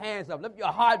 Lift those hands up. Lift your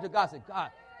heart to God. Say,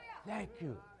 God, thank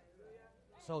you.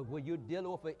 So when you're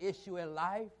dealing with an issue in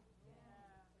life,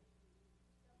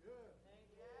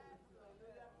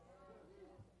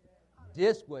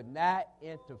 this would not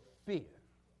interfere,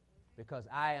 because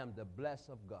I am the blessed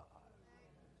of God.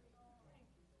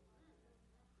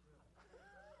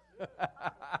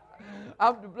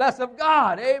 I'm the blessed of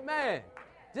God. Amen.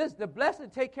 Just the blessing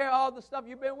take care of all the stuff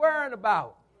you've been worrying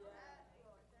about.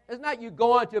 It's not you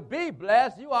going to be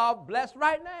blessed. You are blessed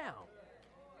right now.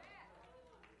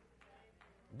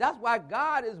 That's why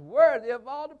God is worthy of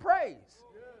all the praise.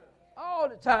 All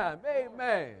the time.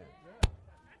 Amen.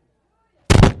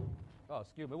 Oh,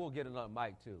 excuse me. We'll get another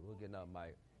mic, too. We'll get another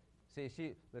mic. See,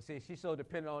 she's so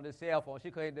dependent on this cell phone,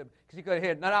 she couldn't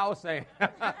hear nothing I was saying.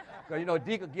 Because,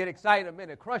 Dee could get excited a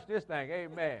minute, crush this thing.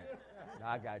 Amen. No,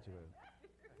 I got you.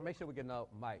 Make sure we get another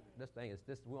mic. We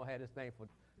don't have this thing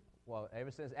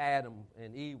ever since Adam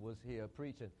and Eve was here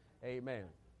preaching. Amen.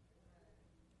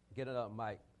 Get another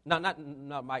mic. No, not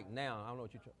mic now. I don't know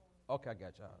what you're trying. Okay, I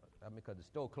got y'all. I mean, because the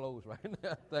store closed right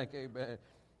now. Thank you, amen.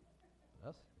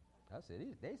 That's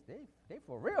it. They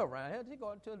for real around here. They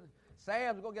going to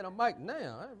Sam's to go get a mic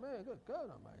now. Amen. Good God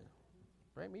Almighty.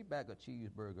 Bring me back a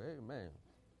cheeseburger. Amen.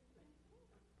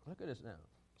 Look at this now.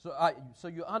 So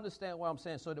you understand what I'm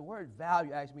saying. So the word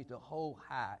value actually means to hold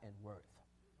high in worth.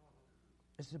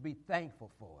 It's to be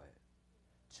thankful for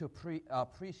it, to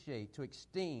appreciate, to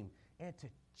esteem, and to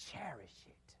cherish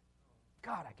it.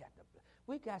 God,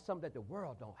 we got something that the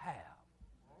world don't have.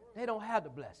 They don't have the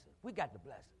blessing. We got the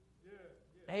blessing.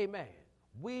 Amen.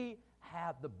 We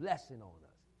have the blessing on us.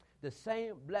 The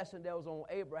same blessing that was on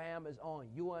Abraham is on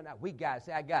you and I. We got it.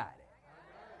 Say, I got it.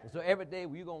 And so every day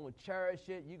you're going to cherish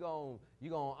it. You're going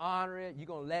to honor it. You're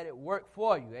going to let it work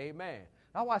for you. Amen.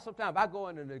 That's why sometimes I go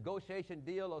in a negotiation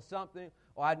deal or something,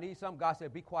 or I need something, God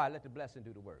said, be quiet. Let the blessing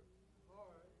do the work.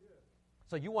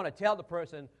 So you want to tell the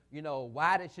person,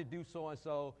 why they should do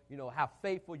so-and-so, how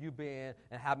faithful you've been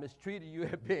and how mistreated you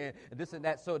have been and this and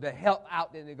that. So to help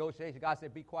out the negotiation, God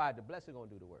said, be quiet. The blessing going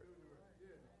to do the work.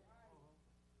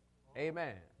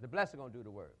 Amen. The blessing going to do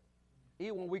the work.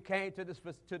 Even when we came to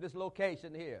this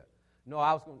location here,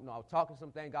 I was talking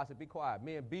some things. God said, be quiet.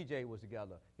 Me and BJ was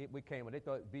together. We came and they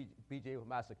thought BJ was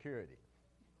my security.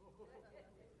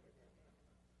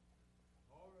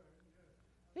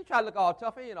 He tried to look all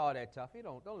tough. He ain't all that tough. He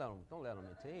don't let him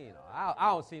into. I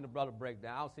don't see the brother break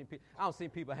down. I don't see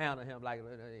people handle him like.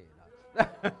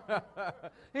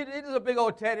 He's just a big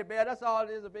old teddy bear. That's all it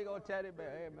is, a big old teddy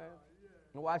bear. Amen.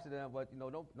 Don't watch it, but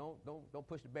don't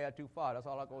push the bear too far. That's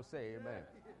all I'm gonna say. Amen.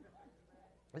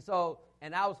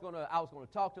 And I was gonna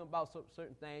talk to him about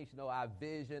certain things. Our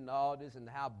vision, and all this, and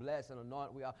how blessed and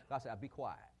anointed we are. God said, "Be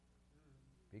quiet.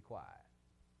 Be quiet."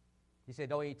 He said,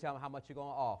 don't even tell them how much you're going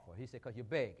to offer. He said, because you're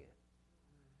begging.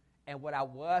 And what I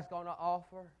was going to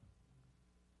offer,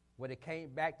 when it came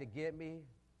back to get me,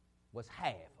 was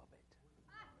half of it.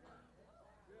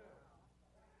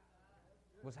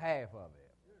 Was half of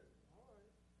it.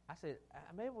 I said,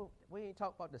 maybe we ain't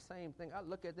talk about the same thing. I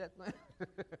look at that thing.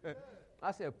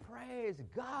 I said, praise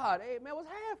God. Amen. What's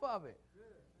half of it?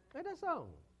 Ain't that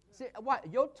something? See,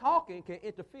 your talking can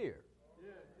interfere.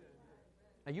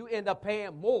 And you end up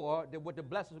paying more than what the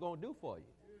blessing is going to do for you.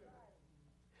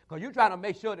 Because you're trying to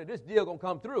make sure that this deal going to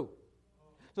come through.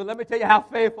 So let me tell you how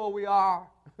faithful we are.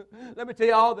 Let me tell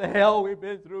you all the hell we've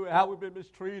been through and how we've been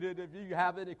mistreated. If you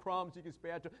have any crumbs you can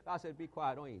spare. I said, be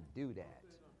quiet. Don't even do that.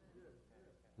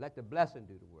 Let the blessing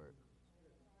do the work.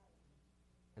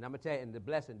 And I'm going to tell you, and the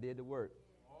blessing did the work.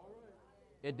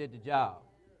 It did the job.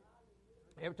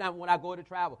 Every time when I go to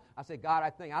travel, I say, God,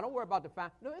 I don't worry about the fine.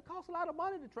 No, it costs a lot of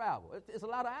money to travel. It's a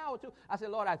lot of hours, too. I say,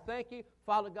 Lord, I thank you,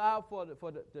 Father God, for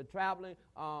the traveling,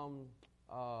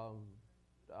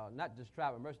 not just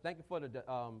traveling mercy. Thank you for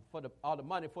all the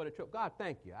money for the trip. God,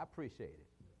 thank you. I appreciate it.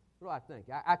 Lord, I thank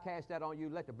you. I cast that on you.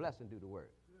 Let the blessing do the work.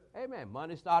 Amen.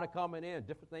 Money started coming in.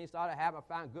 Different things started happening.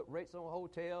 I found good rates on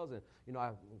hotels. And,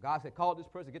 God said, call this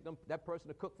person, get that person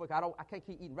to cook for you. I can't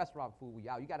keep eating restaurant food with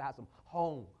y'all. You got to have some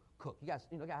home cook. You got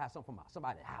to have something from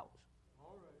somebody's house.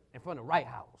 And from the right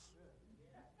house.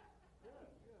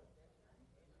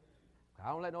 I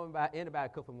don't let anybody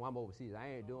cook for me when I'm overseas.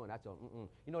 I ain't doing that.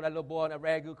 You know that little boy in that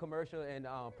Ragu commercial and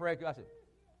Prairie View? I said,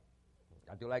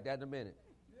 I'll do like that in a minute.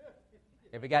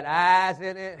 If it got eyes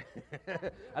in it,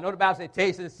 I know the Bible says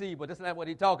taste and see, but this is not what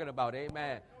he's talking about.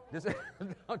 Amen. I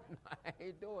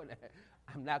ain't doing that.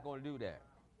 I'm not going to do that.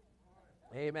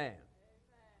 Amen.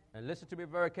 And listen to me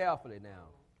very carefully now.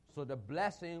 So the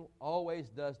blessing always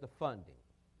does the funding.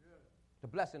 The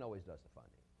blessing always does the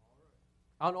funding.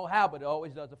 I don't know how, but it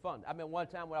always does the funding. I mean, one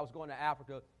time when I was going to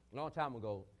Africa a long time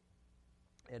ago,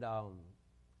 and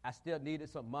I still needed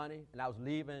some money, and I was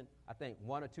leaving, I think,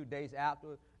 1 or 2 days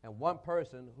after, and one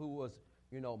person who was,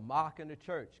 mocking the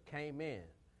church came in.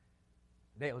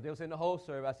 They was in the whole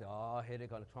service. I said, oh, here they're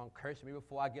going to try and curse me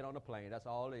before I get on the plane. That's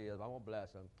all it is. I'm going to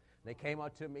bless them. They came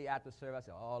up to me after the service. I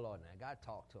said, oh, Lord, now I got to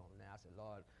talk to them now. I said,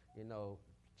 Lord,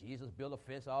 Jesus built a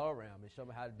fence all around me. Show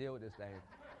me how to deal with this thing.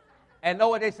 And know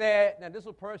what they said? Now, this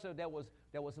was a person that was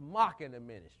mocking the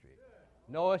ministry.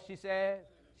 Know what she said?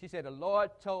 She said, the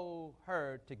Lord told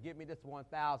her to give me this $1,000.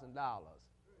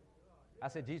 I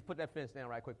said, Jesus, put that fence down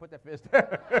right quick. Put that fence down.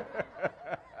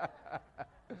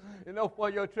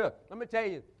 For your trip. Let me tell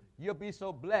you, you'll be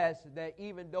so blessed that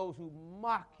even those who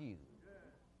mock you,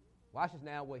 watch this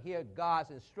now, will hear God's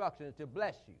instructions to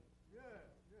bless you.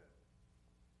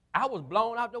 I was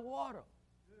blown out the water.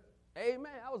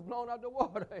 Amen. I was blown out the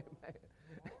water. Amen.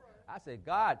 I said,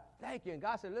 God, thank you. And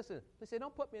God said, listen, he said,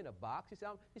 don't put me in a box. He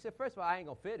said, first of all, I ain't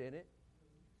going to fit in it.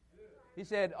 He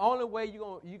said, the only way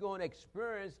you're going to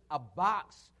experience a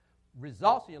box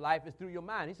results in your life is through your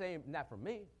mind. He said, not from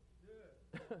me.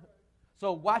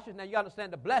 So watch it now. You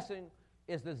understand the blessing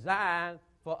is designed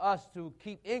for us to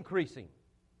keep increasing.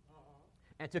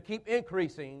 And to keep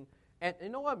increasing. And you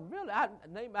know what? Really, I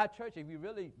named my church, if you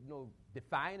really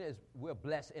define it, as we're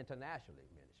blessed internationally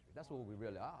ministry. That's what we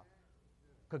really are.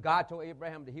 Because God told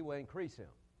Abraham that he will increase him.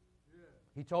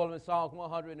 He told him in Psalms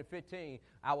 115,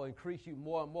 I will increase you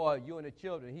more and more, you and the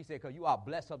children. He said, because you are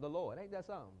blessed of the Lord. Ain't that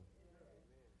something?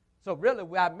 So really,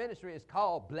 our ministry is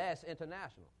called Blessed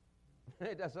International.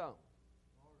 Ain't that something?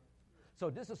 So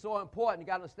this is so important. You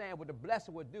got to understand what the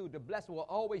blessing will do. The blessing will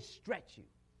always stretch you.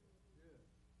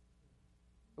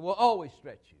 It will always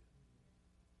stretch you.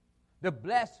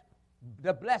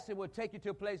 The blessing will take you to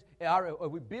a place.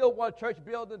 If we build one church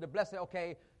building, the blessing,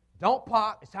 okay, don't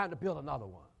park. It's time to build another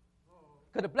one.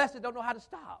 Because the blessing don't know how to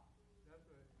stop.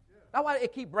 That's why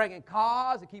it keep bringing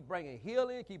cars, it keep bringing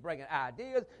healing, it keep bringing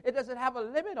ideas. It doesn't have a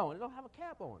limit on it. It don't have a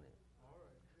cap on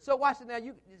it. So watch it now.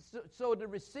 So to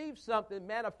receive something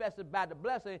manifested by the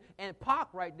blessing and park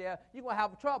right there, you're going to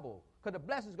have trouble because the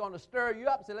blessing is going to stir you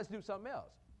up and say, let's do something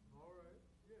else. All right.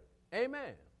 Yeah.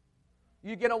 Amen.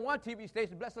 You get on one TV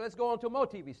station, blessed, let's go on to more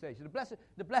TV stations.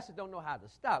 The blessed don't know how to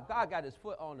stop. God got his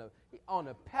foot on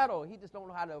the pedal. He just don't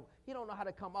know how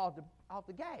to come off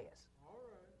the gas. All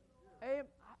right. Yeah. Hey,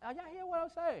 are y'all hear what I'm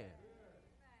saying?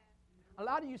 Yeah. A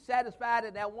lot of you satisfied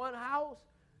in that one house,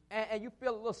 and you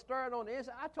feel a little stirred on the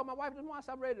inside. I told my wife this morning, I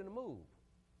said, I'm ready to move.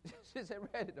 She said,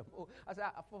 ready to move. I said,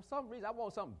 for some reason, I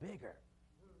want something bigger.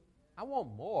 I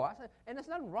want more. I said, and there's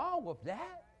nothing wrong with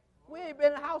that. We ain't been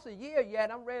in the house a year yet,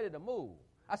 and I'm ready to move.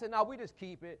 I said, no, we just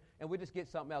keep it, and we just get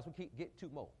something else. We get two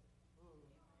more.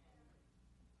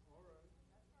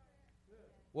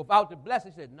 Without the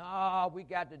blessing, he said, no, we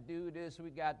got to do this, we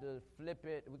got to flip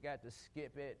it, we got to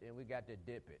skip it, and we got to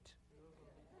dip it.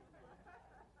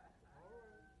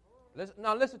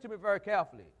 Listen to me very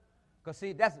carefully. Because,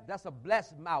 see, that's a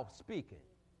blessed mouth speaking.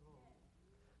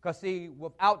 Because, see,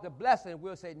 without the blessing,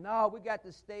 we'll say, no, we got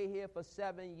to stay here for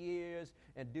 7 years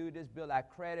and do this, build our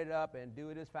credit up and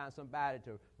do this, find somebody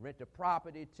to rent the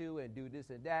property to and do this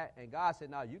and that. And God said,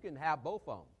 no, you can have both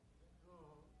of them.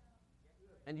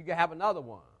 And you can have another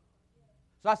one.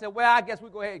 So I said, well, I guess we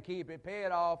go ahead and keep it, pay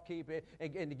it off, keep it,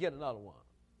 and get another one.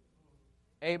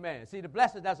 Amen. See, the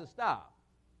blessing doesn't stop.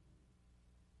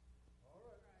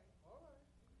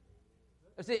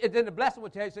 See, and then the blessing will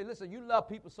tell you, say, listen, you love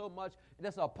people so much,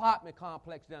 there's an apartment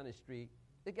complex down the street.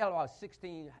 They got about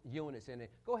 16 units in it.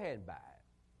 Go ahead and buy it.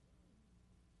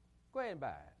 Go ahead and buy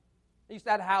it. And you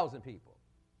start housing people.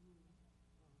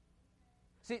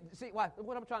 See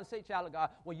what I'm trying to say, child of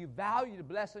God, when you value the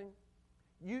blessing,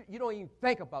 you don't even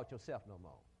think about yourself no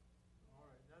more. All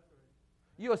right, that's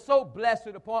right. You are so blessed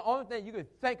to the point, only thing you can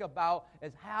think about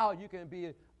is how you can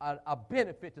be a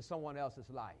benefit to someone else's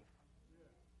life.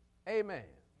 Amen.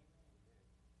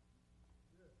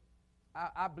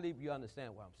 I believe you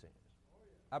understand what I'm saying.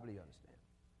 I believe you understand.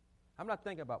 I'm not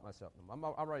thinking about myself no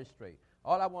more. I'm already straight.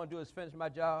 All I want to do is finish my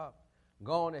job,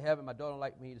 go on to heaven. My daughter don't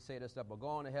like me to say that stuff, but go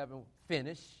on to heaven,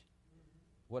 finish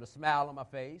with a smile on my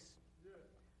face.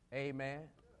 Amen.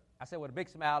 I said with a big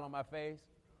smile on my face.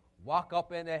 Walk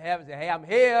up in the heavens and say, hey, I'm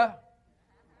here.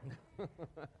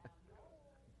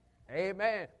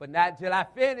 Amen. But not until I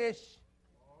finish.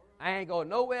 I ain't going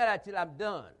nowhere until I'm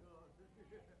done.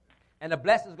 And the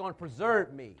blessing is going to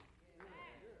preserve me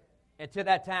until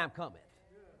that time cometh.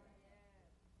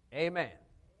 Amen.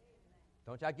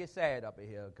 Don't y'all get sad up in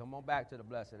here. Come on back to the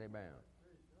blessing. Amen.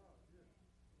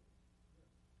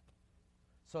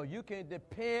 So you can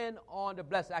depend on the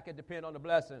blessing. I can depend on the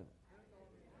blessing.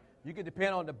 You can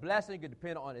depend on the blessing. You can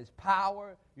depend on its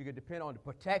power. You can depend on the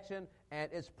protection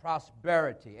and its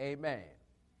prosperity. Amen.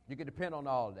 You can depend on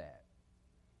all that.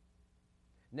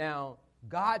 Now,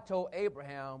 God told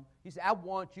Abraham, he said, I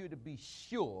want you to be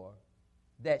sure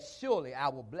that surely I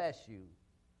will bless you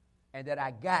and that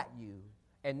I got you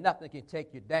and nothing can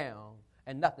take you down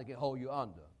and nothing can hold you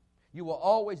under. You will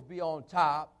always be on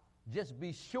top. Just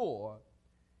be sure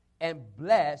and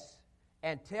bless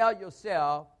and tell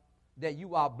yourself that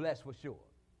you are blessed for sure.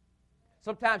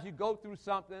 Sometimes you go through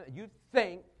something, you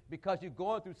think because you're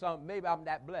going through something, maybe I'm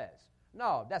not blessed.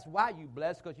 No, that's why you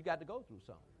blessed, because you got to go through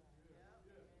something.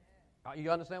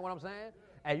 You understand what I'm saying?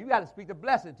 And you got to speak the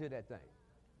blessing to that thing.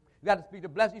 You got to speak the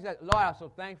blessing. You said, Lord, I'm so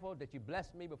thankful that you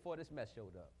blessed me before this mess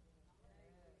showed up.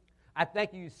 I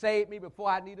thank you saved me before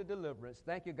I needed deliverance.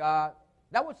 Thank you, God.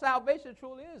 That's what salvation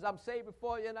truly is. I'm saved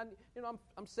before you, and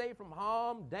I'm saved from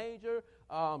harm, danger,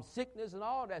 sickness, and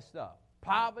all that stuff.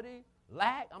 Poverty,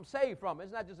 lack, I'm saved from it.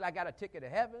 It's not just I got a ticket to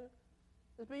heaven.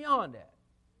 It's beyond that.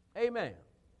 Amen.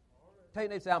 Tell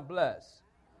your neighbor, say, I'm blessed.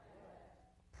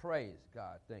 Praise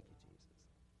God. Thank you, Jesus.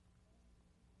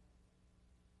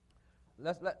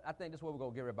 I think this is what we're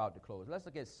going to get about to close. Let's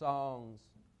look at Songs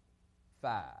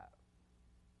 5.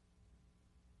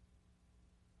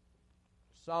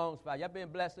 Songs 5. Y'all being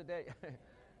blessed today?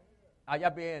 Are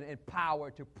y'all being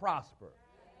empowered to prosper?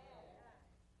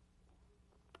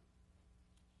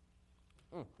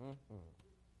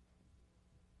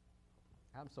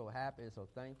 I'm so happy and so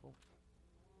thankful.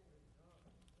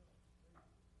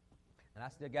 And I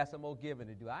still got some more giving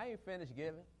to do. I ain't finished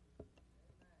giving.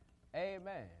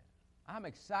 Amen. I'm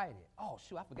excited. Oh,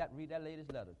 shoot, I forgot to read that lady's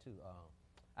letter, too.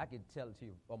 I can tell it to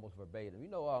you almost verbatim. You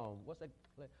know, what's that?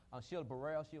 Sheila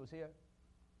Burrell, she was here.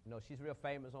 You know, she's real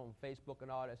famous on Facebook and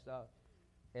all that stuff.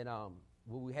 And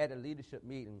when we had a leadership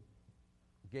meeting,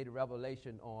 gave a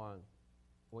revelation on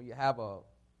when you have a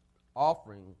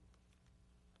offering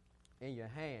in your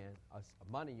hand,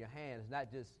 money in your hand, it's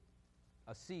not just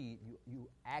a seed. You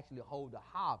actually hold the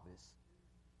harvest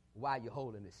while you're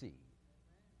holding the seed.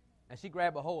 And she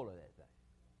grabbed a hold of that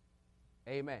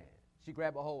thing. Amen. She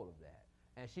grabbed a hold of that.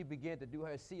 And she began to do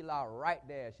her Selah right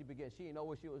there. She didn't know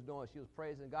what she was doing. She was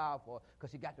praising God for,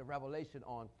 because she got the revelation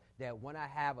on that when I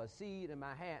have a seed in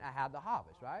my hand, I have the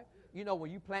harvest, right? You know,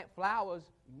 when you plant flowers,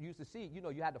 you use the seed. You know,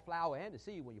 you have the flower and the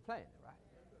seed when you plant it, right?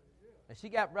 And she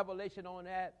got revelation on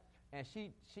that, and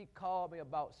she called me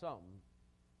about something.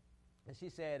 And she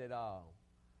said that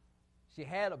she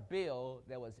had a bill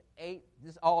that was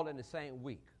this all in the same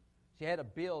week. She had a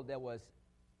bill that was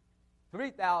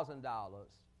 $3,000.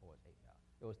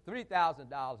 It was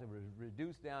 $3,000. It was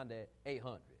reduced down to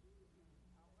 $800.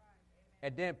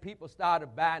 And then people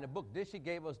started buying the book. Then she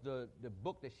gave us the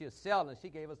book that she was selling. She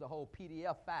gave us the whole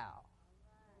PDF file.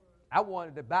 I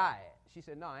wanted to buy it. She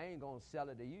said, no, I ain't going to sell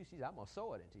it to you. She said, I'm going to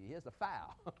sew it into you. Here's the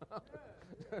file.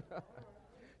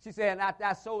 She said, and after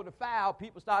I sold the file,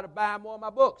 people started buying more of my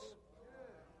books.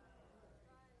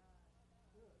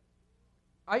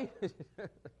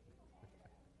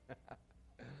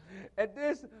 And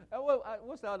this,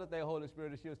 what's the other thing, Holy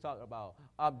Spirit, that she was talking about?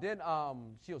 Then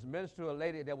she was ministering to a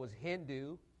lady that was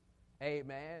Hindu,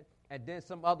 amen. And then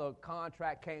some other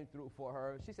contract came through for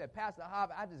her. She said, Pastor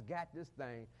Harvey, I just got this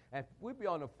thing. And we'd be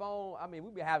on the phone. I mean,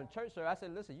 we'd be having church service. I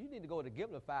said, listen, you need to go to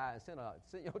Givelify and send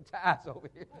your tithes over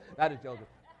here. Not a joke.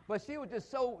 But she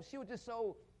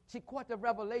caught the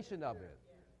revelation of it.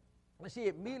 And she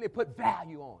immediately put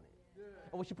value on it.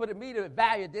 And when she put immediate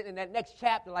value, then in that next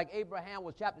chapter, like Abraham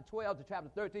was chapter 12 to chapter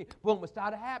 13, boom, it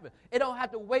started happening. It don't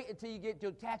have to wait until you get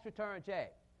your tax return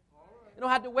check. Right. You don't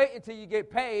have to wait until you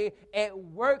get paid. It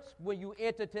works when you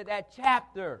enter to that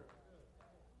chapter.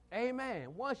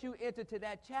 Amen. Once you enter to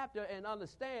that chapter and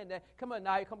understand that, come on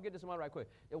now, come get this one right quick.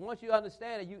 And once you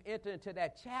understand that you enter into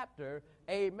that chapter,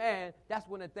 amen, that's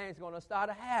when the things are going to start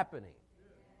happening.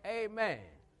 Yeah. Amen.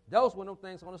 Those when them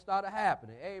things are going to start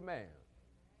happening. Amen.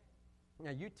 Now,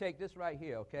 you take this right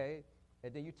here, okay?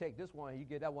 And then you take this one and you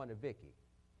give that one to Vicky,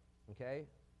 okay?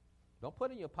 Don't put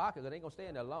it in your pocket. It ain't going to stay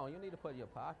in there long. You need to put it in your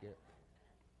pocket.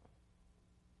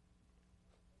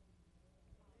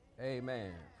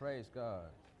 Amen. Praise God.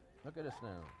 Look at this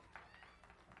now.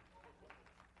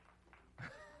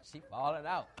 She falling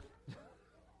out.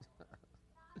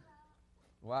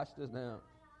 Watch this now.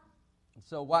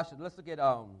 So watch it. Let's look at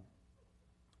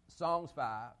Psalms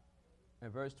 5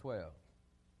 and verse 12.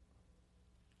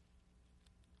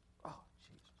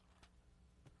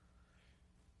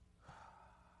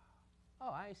 Oh,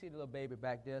 I ain't see the little baby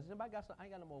back there. Somebody got some? I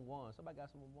ain't got no more one. Somebody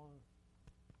got some more one?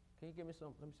 Can you give me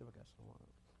some? Let me see if I got some one.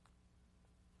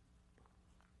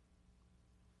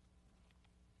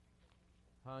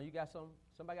 You got some?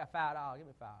 Somebody got $5. Give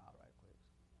me $5 right quick.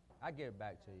 I give it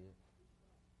back to you.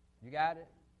 You got it?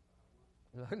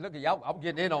 Look at y'all. I'm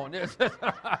getting in on this.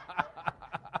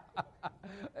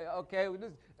 Okay,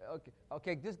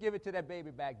 okay. Just give it to that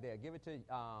baby back there. Give it to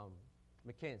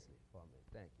Mackenzie for me.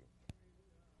 Thank you.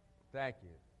 Thank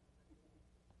you.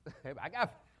 I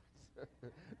got.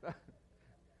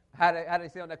 How they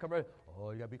say on that commercial?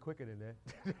 Oh, you gotta be quicker than that.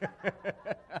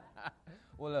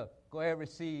 Well, look, go ahead and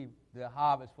receive the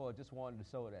harvest for just wanting to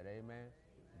sow that. Amen.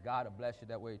 God will bless you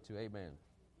that way too. Amen.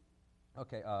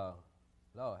 Okay.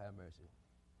 Lord have mercy.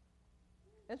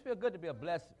 It feels good to be a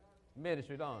blessed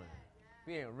ministry, don't it?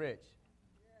 Being rich.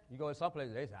 You go to some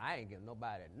places, they say, I ain't giving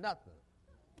nobody nothing.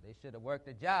 They should have worked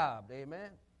a job. Amen.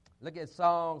 Look at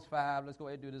Psalms 5. Let's go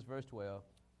ahead and do this, verse 12.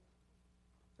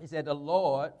 He said, the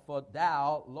Lord, for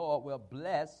thou, Lord, will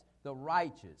bless the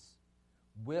righteous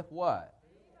with what?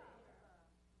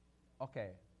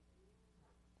 Okay.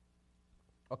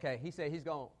 Okay, he said he's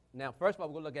going to, now first of all,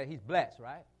 we're going to look at he's blessed,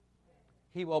 right?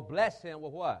 He will bless him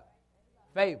with what?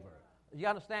 Favor. You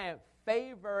understand,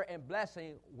 favor and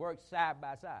blessing work side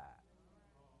by side.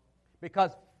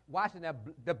 Because, watching that,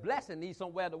 the blessing needs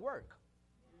somewhere to work.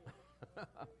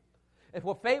 If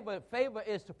for favor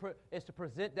is to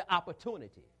present the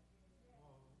opportunity.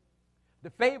 The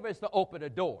favor is to open the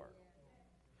door.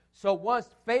 So once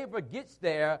favor gets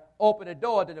there, open the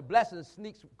door, then the blessing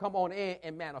come on in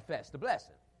and manifest the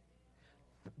blessing.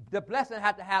 The blessing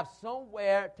has to have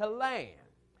somewhere to land.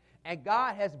 And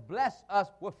God has blessed us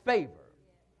with favor.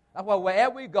 That's why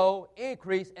wherever we go,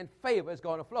 increase and favor is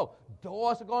going to flow.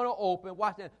 Doors are going to open,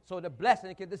 watch that, so the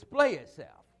blessing can display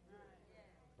itself.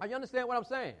 Are you understand what I'm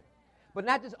saying? But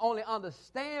not just only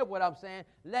understand what I'm saying,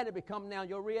 let it become now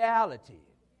your reality.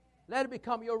 Let it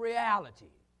become your reality.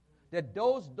 That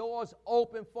those doors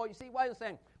open for you. See what I'm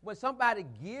saying? When somebody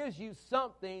gives you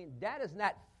something, that is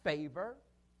not favor.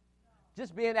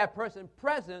 Just being that person's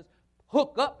presence,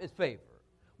 hook up is favor.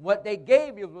 What they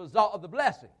gave you is the result of the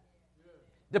blessing.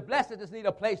 The blessing just need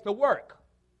a place to work.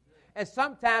 And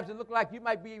sometimes it looks like you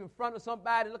might be in front of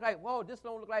somebody and look like, whoa, this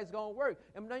don't look like it's going to work.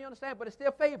 And don't you understand? But it's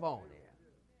still favor on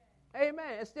it.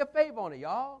 Amen. It's still favor on it,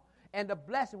 y'all. And the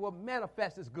blessing will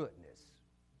manifest His goodness.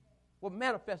 Will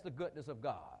manifest the goodness of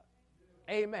God.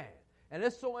 Amen. And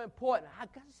it's so important.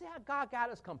 See how God got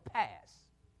us compassed.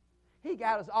 He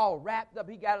got us all wrapped up.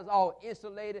 He got us all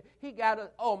insulated. He got us,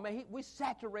 we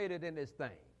saturated in this thing.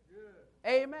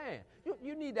 Yeah. Amen.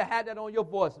 You need to have that on your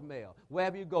voicemail.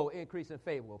 Wherever you go, increase in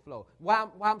favor will flow. Why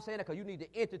I'm saying that? Because you need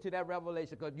to enter to that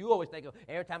revelation. Because you always think,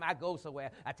 every time I go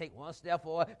somewhere, I take one step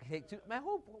forward, take two. Man,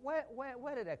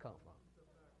 where did that come from?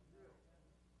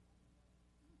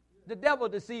 The devil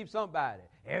deceives somebody.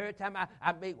 Every time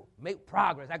I make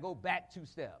progress, I go back 2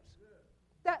 steps.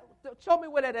 Show me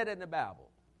where that is in the Bible.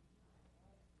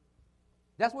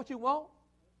 That's what you want?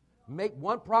 Make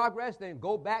one progress, then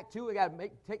go back 2. You got to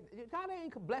God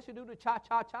ain't bless you to do the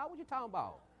cha-cha-cha. What you talking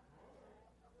about?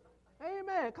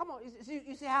 Amen. Come on.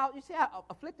 You see how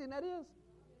afflicting that is?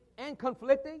 And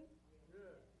conflicting?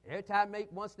 Yeah. Every time I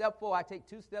make 1 step forward, I take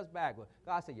 2 steps backward.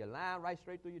 God said, you're lying right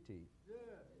straight through your teeth.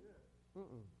 Yeah.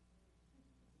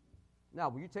 Now,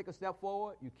 when you take a step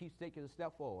forward, you keep taking a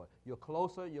step forward. You're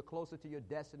closer to your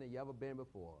destiny than you ever been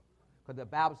before. Because the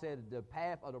Bible says the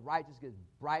path of the righteous gets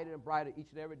brighter and brighter each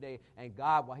and every day. And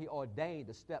God, while He ordained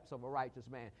the steps of a righteous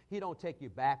man, He don't take you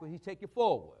backward, He take you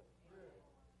forward.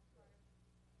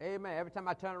 Yeah. Amen. Every time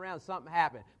I turn around, something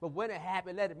happens. But when it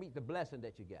happens, let it meet the blessing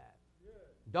that you got. Yeah.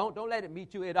 Don't let it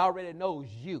meet you. It already knows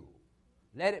you.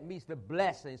 Let it meet the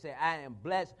blessing. Say, I am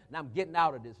blessed, and I'm getting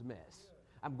out of this mess. Yeah.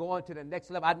 I'm going to the next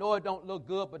level. I know it don't look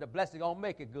good, but the blessing going to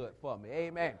make it good for me.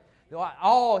 Amen. He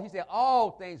said,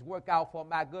 all things work out for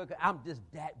my good because I'm just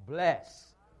that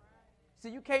blessed.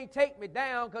 See, you can't take me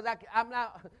down because I'm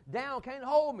not down, can't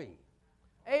hold me.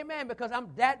 Amen, because I'm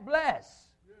that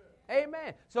blessed. Yeah.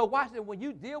 Amen. So watch it. When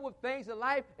you deal with things in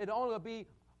life, it'll only be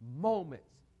moments.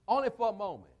 Only for a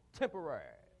moment. Temporary.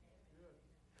 Yeah.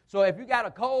 So if you got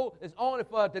a cold, it's only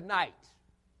for tonight.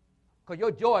 Because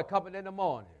your joy coming in the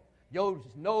morning. Your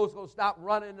nose going to stop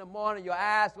running in the morning. Your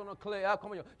eyes going to clear up.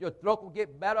 Come on, your throat will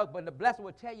get better. But the blessing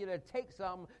will tell you to take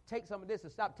some of this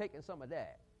and stop taking some of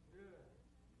that.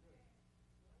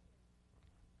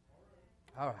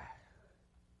 All right.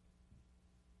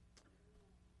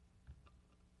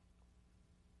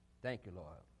 Thank you, Lord.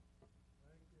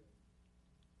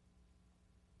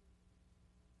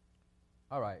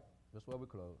 All right. That's where we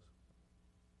close.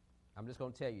 I'm just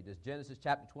going to tell you this. Genesis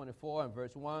chapter 24 and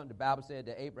verse 1, the Bible said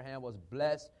that Abraham was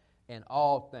blessed in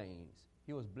all things.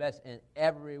 He was blessed in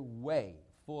every way,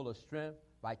 full of strength,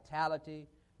 vitality,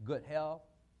 good health,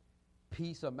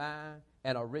 peace of mind,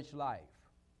 and a rich life.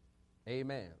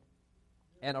 Amen.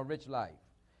 And a rich life.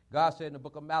 God said in the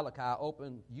book of Malachi, I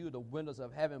open you the windows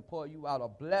of heaven, pour you out a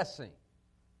blessing.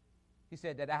 He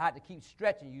said that I had to keep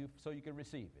stretching you so you can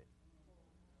receive it.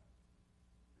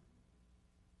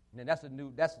 And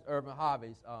that's Irvin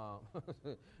Harvey's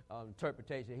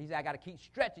interpretation. He said, I got to keep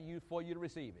stretching you for you to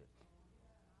receive it.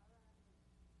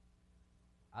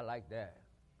 I like that.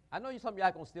 I know some of y'all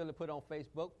going to steal and put it on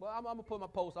Facebook, but I'm going to put my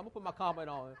post, I'm going to put my comment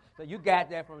on it. So you got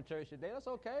that from church today. That's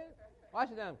okay.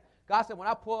 Watch it down. God said, when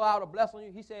I pour out a blessing on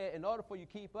you, He said, in order for you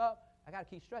to keep up, I got to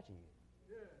keep stretching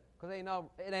you. Because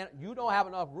you don't have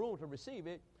enough room to receive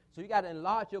it, so you got to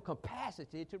enlarge your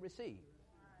capacity to receive.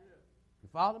 You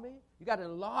follow me? You got to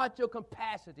enlarge your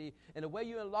capacity, and the way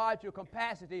you enlarge your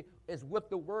capacity is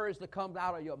with the words that come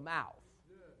out of your mouth.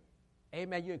 Yeah.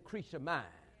 Amen. You increase your mind.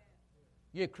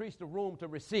 You increase the room to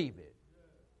receive it.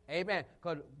 Yeah. Amen.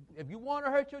 Because if you want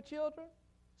to hurt your children,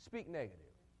 speak negative.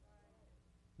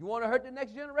 You want to hurt the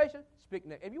next generation? Speak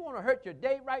negative. If you want to hurt your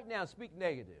day right now, speak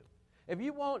negative. If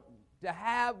you want to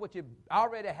have what you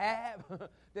already have,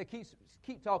 then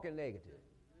keep talking negative.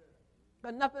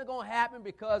 But nothing's going to happen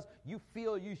because you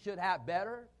feel you should have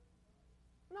better.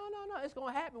 No. It's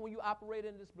going to happen when you operate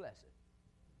in this blessing.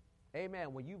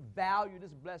 Amen. When you value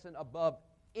this blessing above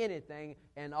anything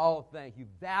and all things, you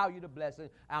value the blessing.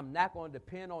 I'm not going to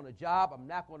depend on a job. I'm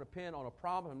not going to depend on a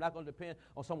promise. I'm not going to depend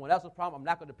on someone else's promise. I'm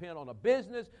not going to depend on a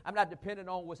business. I'm not depending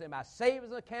on what's in my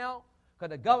savings account because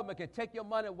the government can take your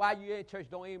money while you're in church,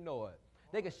 don't even know it.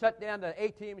 They can shut down the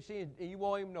ATM machines and you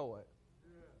won't even know it.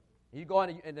 You go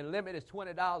in and the limit is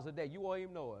 $20 a day. You won't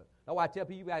even know it. That's why I tell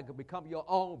people you got to become your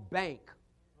own bank.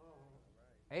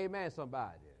 Amen,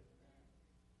 somebody.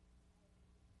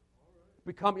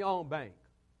 Become your own bank.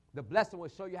 The blessing will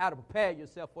show you how to prepare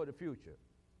yourself for the future.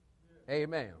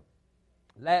 Amen.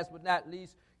 Last but not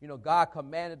least, God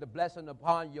commanded the blessing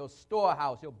upon your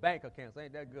storehouse, your bank accounts.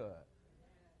 Ain't that good?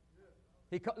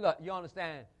 Look, you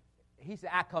understand? He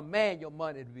said, I command your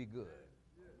money to be good.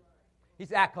 He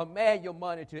said, I command your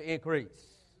money to increase.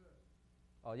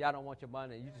 Oh, y'all don't want your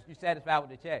money. You satisfied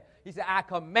with the check. He said, I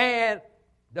command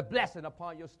the blessing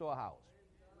upon your storehouse.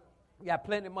 You got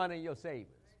plenty of money in your savings.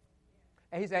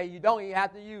 And he said, you don't even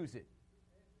have to use it.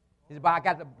 He said, but I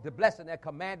got the blessing that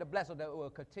command the blessing that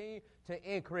will continue to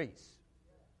increase.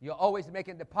 You're always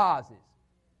making deposits,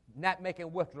 not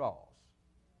making withdrawals.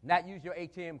 Not use your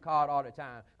ATM card all the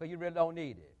time because you really don't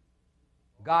need it.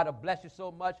 God will bless you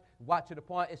so much, watch to the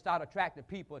point it start attracting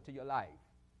people into your life.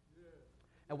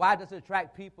 And why does it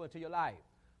attract people into your life?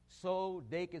 So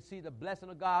they can see the blessing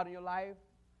of God in your life.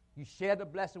 You share the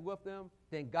blessing with them,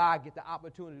 then God gets the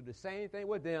opportunity to do the same thing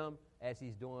with them as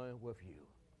he's doing with you.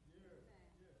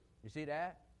 You see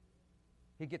that?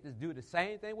 He gets to do the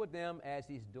same thing with them as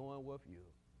he's doing with you.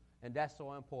 And that's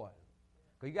so important.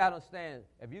 Because you got to understand,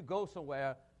 if you go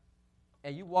somewhere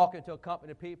and you walk into a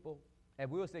company of people, and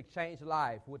we was to exchange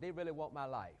life, would they really want my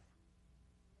life?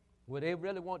 Would they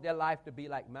really want their life to be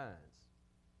like mine?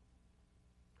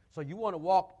 So you want to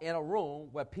walk in a room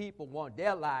where people want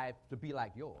their life to be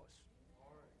like yours.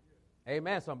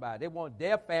 Amen, somebody. They want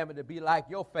their family to be like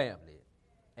your family.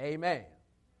 Amen.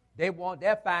 They want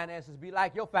their finances to be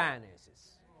like your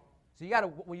finances. So you got to,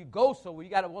 when you go somewhere, you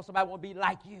got to want somebody to want to be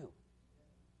like you.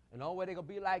 And the only way they're going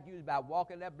to be like you is by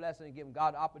walking that blessing and giving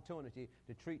God the opportunity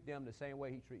to treat them the same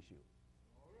way he treats you.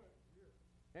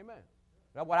 Amen.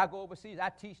 Now, when I go overseas, I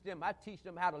teach them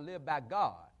how to live by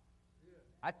God.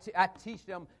 I teach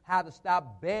them how to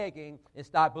stop begging and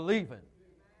start believing.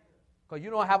 Because you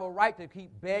don't have a right to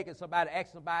keep begging somebody,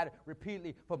 asking somebody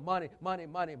repeatedly for money,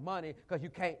 because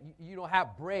you don't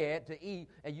have bread to eat,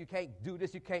 and you can't do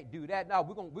this, you can't do that. No,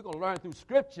 we're gonna learn through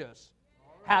scriptures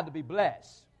how to be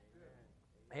blessed.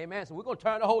 Amen. So we're going to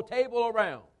turn the whole table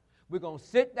around. We're going to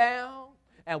sit down,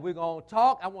 and we're going to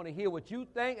talk. I want to hear what you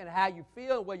think and how you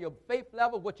feel, and where your faith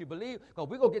level, what you believe, because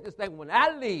we're going to get this thing when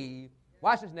I leave.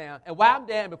 Watch this now. And while I'm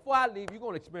there, and before I leave, you're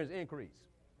going to experience increase.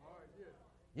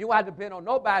 You don't have to depend on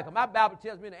nobody, because my Bible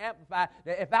tells me to amplify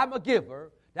that if I'm a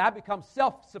giver, that I become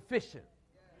self-sufficient,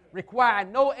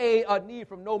 requiring no aid or need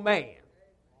from no man.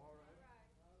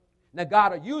 Now,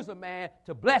 God will use a man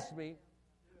to bless me,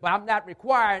 but I'm not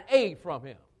requiring aid from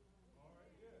him.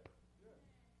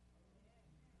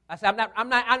 I said, I'm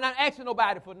not asking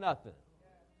nobody for nothing.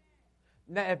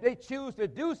 Now, if they choose to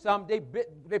do something,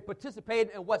 they participate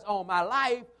in what's on my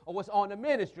life or what's on the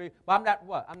ministry, but I'm not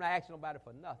asking nobody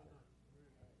for nothing.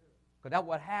 Because that's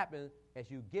what happens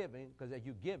as you giving, because as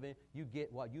you giving, you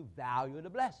get what you value the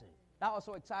blessing. I was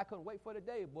so excited, I couldn't wait for the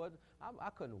day, boy.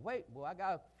 I couldn't wait, boy. I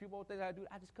got a few more things I got to do.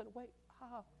 I just couldn't wait.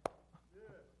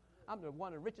 I'm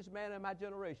one of the richest man in my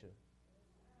generation.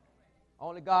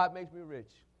 Only God makes me rich.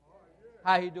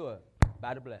 How he do it?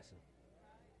 By the blessing.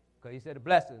 Because he said the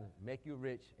blessing make you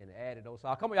rich and added those.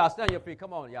 So come on, y'all, stand on your feet.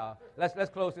 Come on, y'all. Let's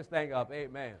close this thing up.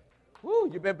 Amen. Woo,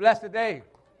 you've been blessed today.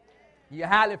 You're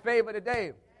highly favored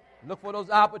today. Look for those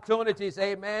opportunities,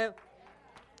 amen,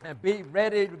 and be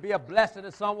ready to be a blessing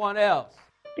to someone else.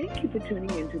 Thank you for tuning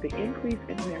in to the Increase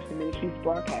International Ministries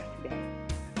broadcast today.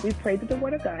 We pray that the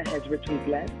Word of God has richly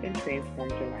blessed and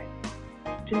transformed your life.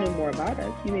 To know more about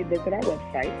us, you may visit our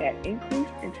website at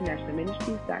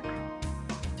increaseinternationalministries.com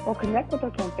or connect with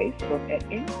us on Facebook at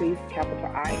Increase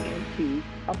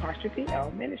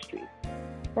INC''L Ministries,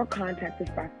 or contact us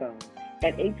by phone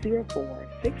at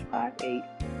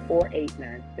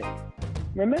 804-658-4896.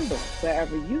 Remember,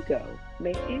 wherever you go,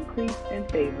 may increase and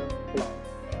favor flow.